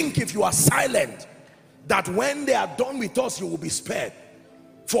not think if you are silent that when they are done with us you will be spared,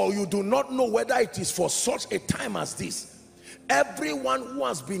 for you do not know whether it is for such a time as this. Everyone who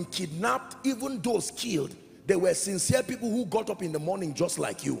has been kidnapped, even those killed, they were sincere people who got up in the morning just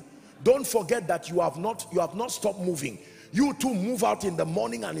like you. Don't forget that you have not stopped moving. You too move out in the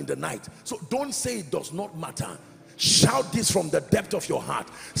morning and in the night. So don't say it does not matter. Shout this from the depth of your heart.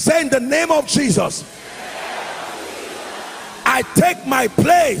 Say, in the name of Jesus, I take my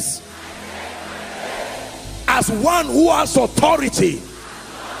place as one who has authority,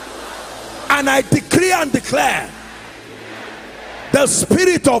 and I decree and declare the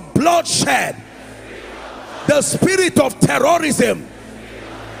spirit of bloodshed, the spirit of terrorism,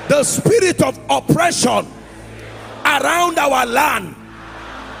 the spirit of oppression around our land,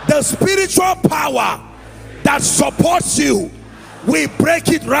 the spiritual power that supports you, we break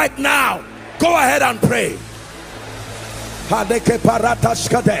it right now. Go ahead and pray.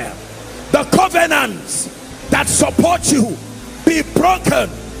 The covenants that support you be broken.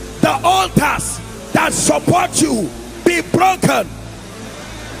 The altars that support you be broken.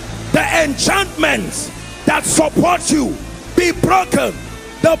 The enchantments that support you be broken.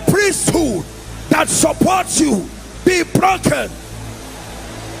 The priesthood that supports you be broken.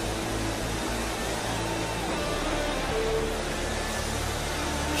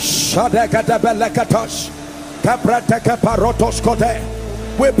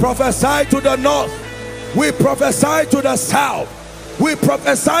 We prophesy to the north, we prophesy to the south, we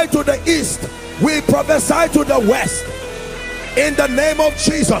prophesy to the east, we prophesy to the west. In the name of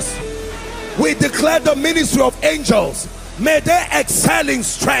Jesus, we declare the ministry of angels, may they excel in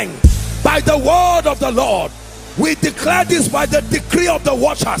strength by the word of the Lord. We declare this by the decree of the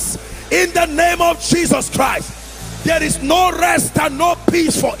watchers. In the name of Jesus Christ, There is no rest and no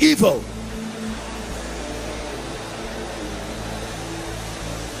peace for evil.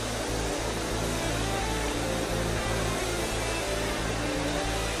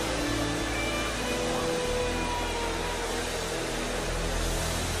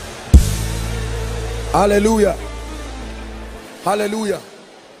 Hallelujah. Hallelujah.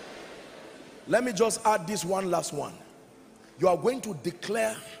 Let me just add this one last one. You are going to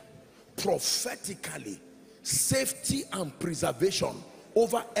declare prophetically safety and preservation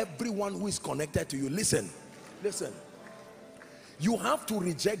over everyone who is connected to you. Listen, listen. You have to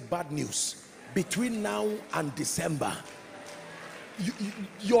reject bad news between now and December.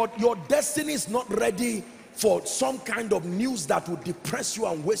 Your destiny is not ready for some kind of news that will depress you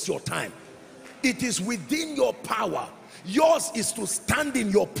and waste your time. It is within your power. Yours is to stand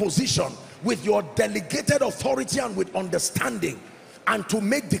in your position with your delegated authority and with understanding, and to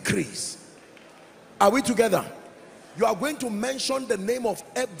make decrees. Are we together? You are going to mention the name of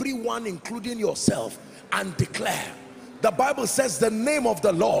everyone, including yourself, and declare. The Bible says the name of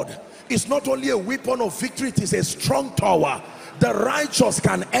the Lord is not only a weapon of victory, it is a strong tower. The righteous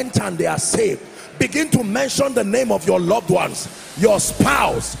can enter and they are saved. Begin to mention the name of your loved ones, your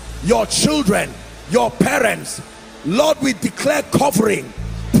spouse, your children, your parents. Lord, we declare covering,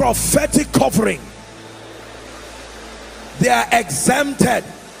 prophetic covering. They are exempted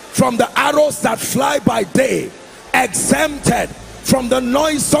from the arrows that fly by day, exempted from the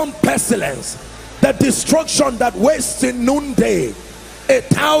noisome pestilence, the destruction that wastes in noonday.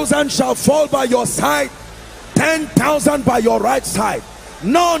 1,000 shall fall by your side, 10,000 by your right side.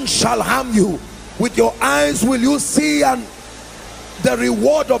 None shall harm you. With your eyes will you see and the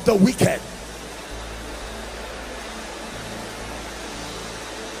reward of the wicked.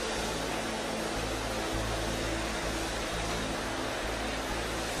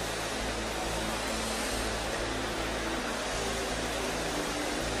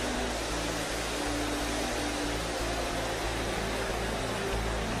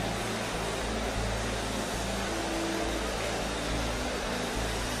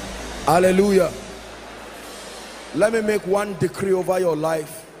 Hallelujah. Let me make one decree over your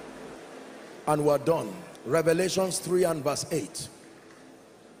life and we're done. Revelations 3 and verse 8.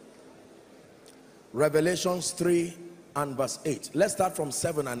 Revelations 3 and verse 8. Let's start from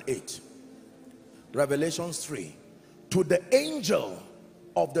 7 and 8. Revelations 3. To the angel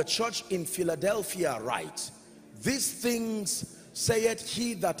of the church in Philadelphia write, these things saith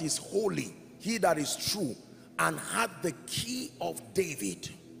he that is holy, he that is true, and hath the key of David.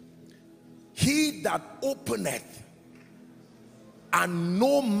 He that openeth, and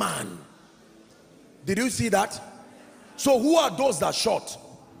no man. Did you see that? So who are those that shut?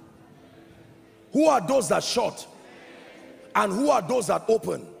 Who are those that shut? And who are those that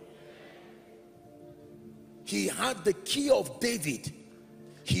open? He had the key of David.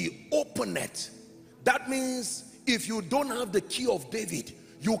 He openeth. That means if you don't have the key of David,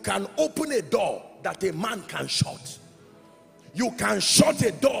 you can open a door that a man can shut. You can shut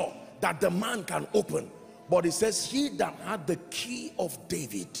a door that the man can open. But it says he that had the key of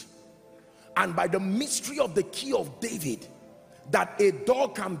David, and by the mystery of the key of David, that a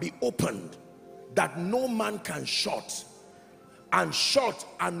door can be opened that no man can shut, and shut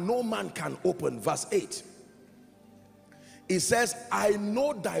and no man can open. Verse 8, it says, I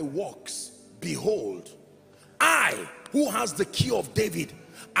know thy works, behold, I who has the key of David,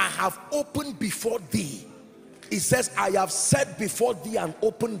 I have opened before thee. It says, I have set before thee an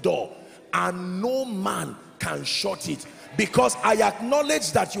open door, and no man can shut it. Because I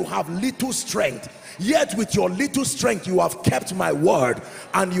acknowledge that you have little strength, yet with your little strength you have kept my word,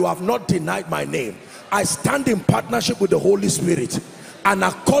 and you have not denied my name. I stand in partnership with the Holy Spirit, and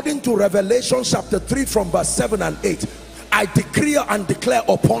according to Revelation chapter 3 from verse 7 and 8, I decree and declare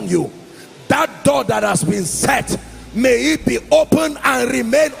upon you, that door that has been set, may it be open and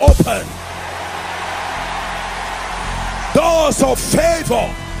remain open. Doors of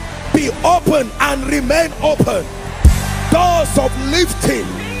favor be open and remain open. Doors of lifting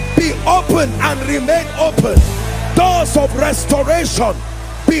be open and remain open. Doors of restoration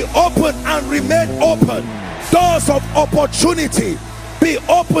be open and remain open. Doors of opportunity be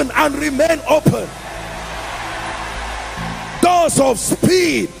open and remain open. Doors of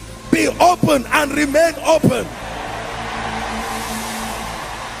speed be open and remain open.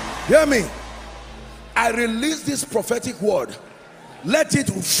 Hear me. I release this prophetic word. Let it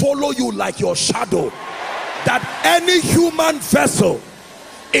follow you like your shadow, that any human vessel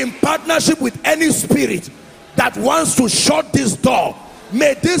in partnership with any spirit that wants to shut this door,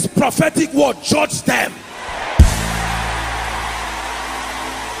 may this prophetic word judge them.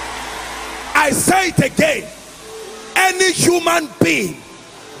 I say it again. Any human being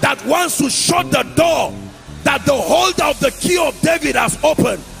that wants to shut the door that the holder of the key of David has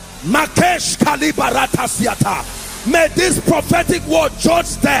opened, Makesh Kalibarata Siata, may this prophetic word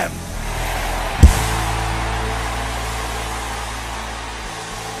judge them.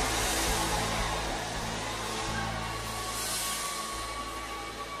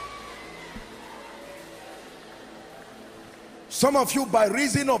 Some of you, by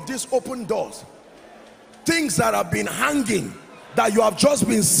reason of these open doors, things that have been hanging, that you have just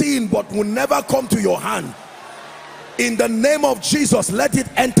been seeing but will never come to your hand, in the name of Jesus, let it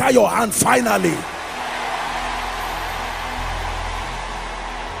enter your hand finally.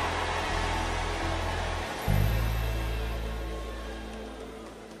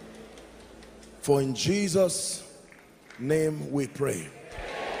 For in Jesus' name we pray.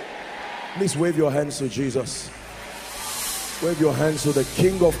 Please wave your hands to Jesus. Wave your hands to the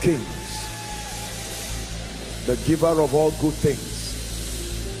King of Kings, the giver of all good things.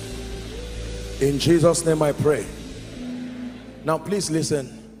 In Jesus' name I pray. Now please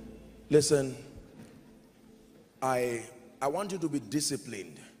listen. Listen. I want you to be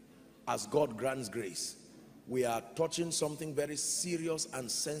disciplined as God grants grace. We are touching something very serious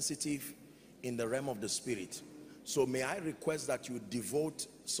and sensitive in the realm of the spirit. So may I request that you devote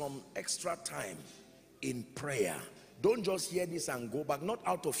some extra time in prayer. Don't just hear this and go back, not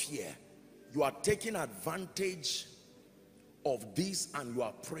out of fear. You are taking advantage of this and you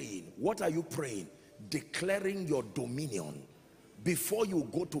are praying. What are you praying? Declaring your dominion. Before you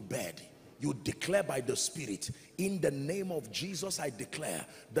go to bed, you declare by the Spirit, in the name of Jesus I declare,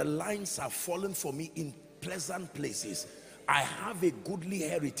 the lines are fallen for me in pleasant places. I have a goodly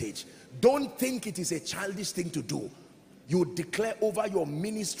heritage. Don't think it is a childish thing to do. You declare over your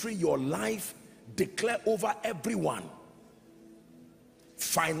ministry, your life, declare over everyone.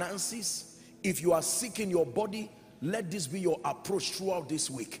 Finances, if you are sick in your body, let this be your approach throughout this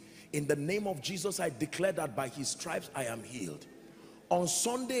week. In the name of Jesus, I declare that by his stripes I am healed. On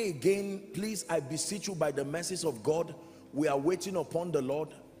Sunday again, please, I beseech you by the mercies of God, we are waiting upon the Lord.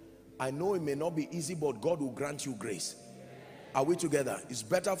 I know it may not be easy, but God will grant you grace. Are we together? It's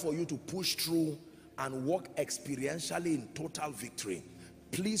better for you to push through and walk experientially in total victory.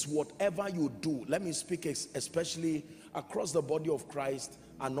 Please, whatever you do, let me speak especially across the body of Christ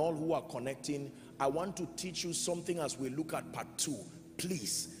and all who are connecting. I want to teach you something as we look at part 2.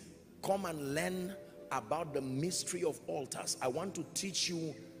 Please, come and learn about the mystery of altars. I want to teach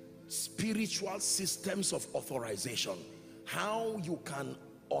you spiritual systems of authorization. How you can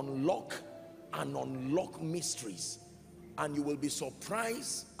unlock and unlock mysteries. And you will be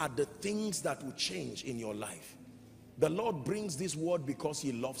surprised at the things that will change in your life. The Lord brings this word because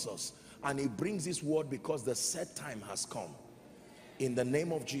he loves us. And he brings this word because the set time has come. In the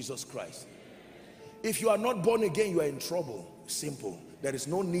name of Jesus Christ. If you are not born again, you are in trouble. Simple. There is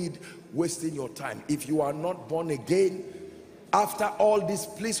no need wasting your time. If you are not born again, after all this,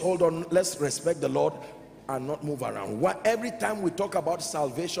 please hold on. Let's respect the Lord and not move around. Every time we talk about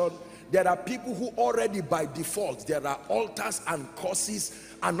salvation, there are people who already by default, there are altars and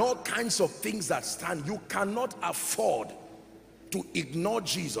curses and all kinds of things that stand. You cannot afford to ignore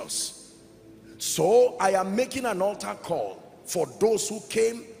Jesus. So I am making an altar call for those who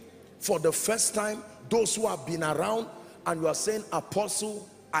came for the first time, those who have been around, and you are saying, Apostle,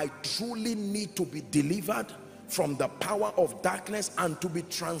 I truly need to be delivered from the power of darkness and to be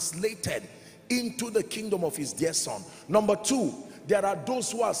translated into the kingdom of his dear son. Number 2, there are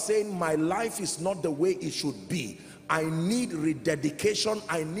those who are saying, my life is not the way it should be. I need rededication.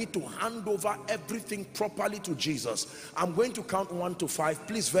 I need to hand over everything properly to Jesus. I'm going to count 1 to 5.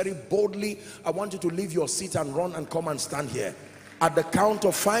 Please, very boldly, I want you to leave your seat and run and come and stand here. At the count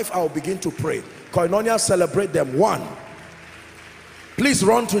of 5, I'll begin to pray. Koinonia, celebrate them. 1. Please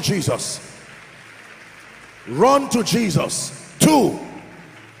run to Jesus. Run to Jesus. 2.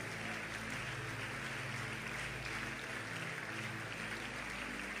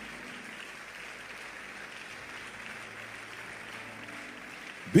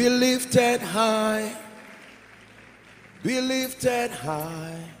 Be lifted high, be lifted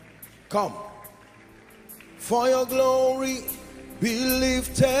high. Come. For your glory, be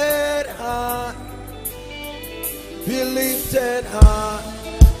lifted high, be lifted high,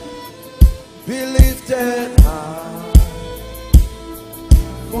 be lifted high.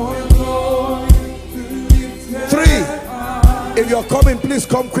 For your glory, be lifted 3. High. If you're coming, please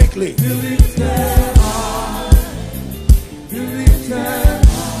come quickly. Be lifted high, be lifted high.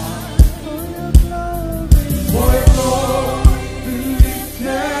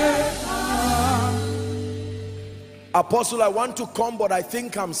 Apostle, I want to come, but I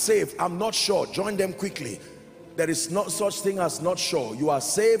think I'm safe. I'm not sure. Join them quickly. There is not such thing as not sure. You are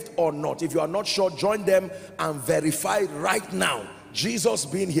saved or not. If you are not sure, join them and verify right now. Jesus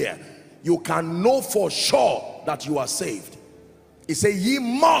being here, you can know for sure that you are saved. He said, ye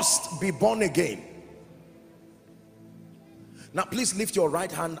must be born again. Now please lift your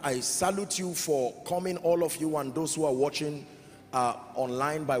right hand. I salute you for coming, all of you, and those who are watching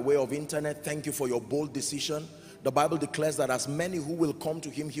online by way of internet. Thank you for your bold decision. The Bible declares that as many who will come to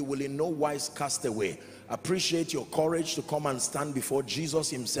him, he will in no wise cast away. Appreciate your courage to come and stand before Jesus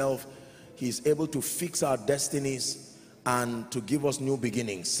himself. He is able to fix our destinies and to give us new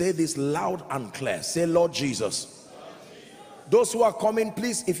beginnings. Say this loud and clear. Say, Lord Jesus. Those who are coming,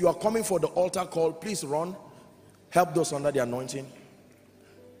 please, if you are coming for the altar call, please run. Help those under the anointing.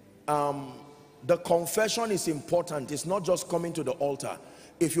 The confession is important. It's not just coming to the altar.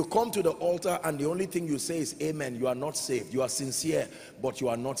 If you come to the altar and the only thing you say is amen, you are not saved. You are sincere, but you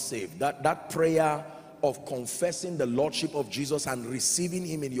are not saved. That prayer of confessing the lordship of Jesus and receiving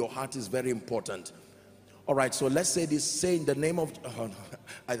him in your heart is very important. All right, so let's say this. Say in the name of, oh no,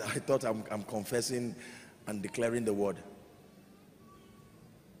 I thought I'm confessing and declaring the word.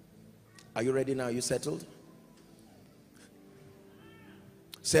 Are you ready now? Are you settled?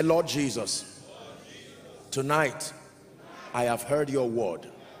 Say, Lord Jesus, tonight I have heard your word.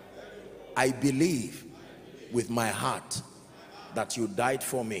 I believe with my heart that you died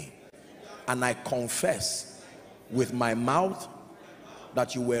for me, and I confess with my mouth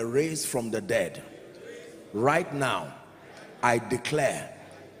that you were raised from the dead. Right now I declare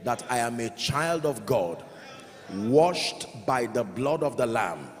that I am a child of God, washed by the blood of the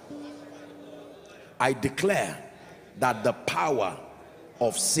Lamb. I declare that the power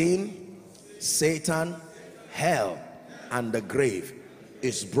of sin, Satan, hell, and the grave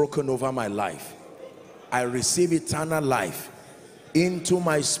is broken over my life. I receive eternal life into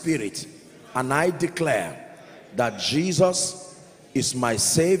my spirit, and I declare that Jesus is my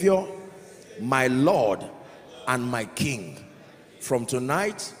Savior, my Lord, and my King. From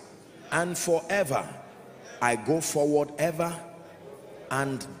tonight and forever, I go forward ever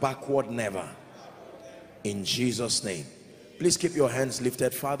and backward never. In Jesus' name. Please keep your hands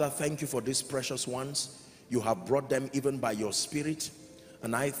lifted. Father, thank you for these precious ones. You have brought them even by your spirit,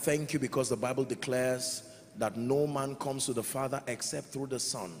 and I thank you because the Bible declares that no man comes to the Father except through the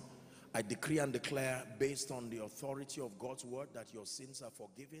Son. I decree and declare, based on the authority of God's word, that your sins are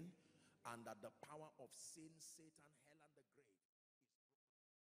forgiven, and that the power of sin, Satan, hell,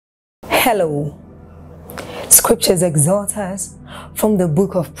 and the grave. Hello. Scriptures exhort us from the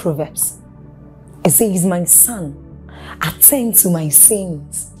book of Proverbs. It says, my son, attend to my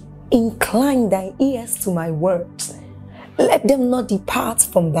sayings, incline thy ears to my words, let them not depart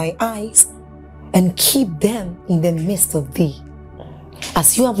from thy eyes, and keep them in the midst of thee.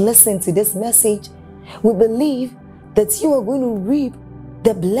 As you have listened to this message, we believe that you are going to reap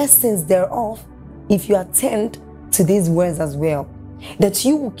the blessings thereof if you attend to these words as well. That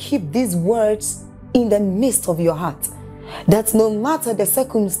you will keep these words in the midst of your heart. That no matter the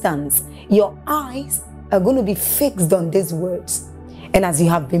circumstance, your eyes are going to be fixed on these words. And as you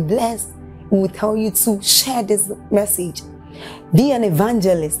have been blessed, we will tell you to share this message. Be an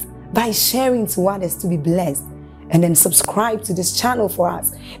evangelist by sharing to others to be blessed. And then subscribe to this channel for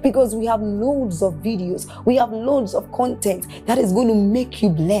us, because we have loads of videos, we have loads of content that is going to make you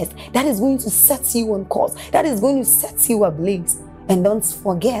blessed, that is going to set you on course, that is going to set you ablaze. And don't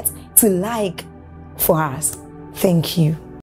forget to like for us. Thank you.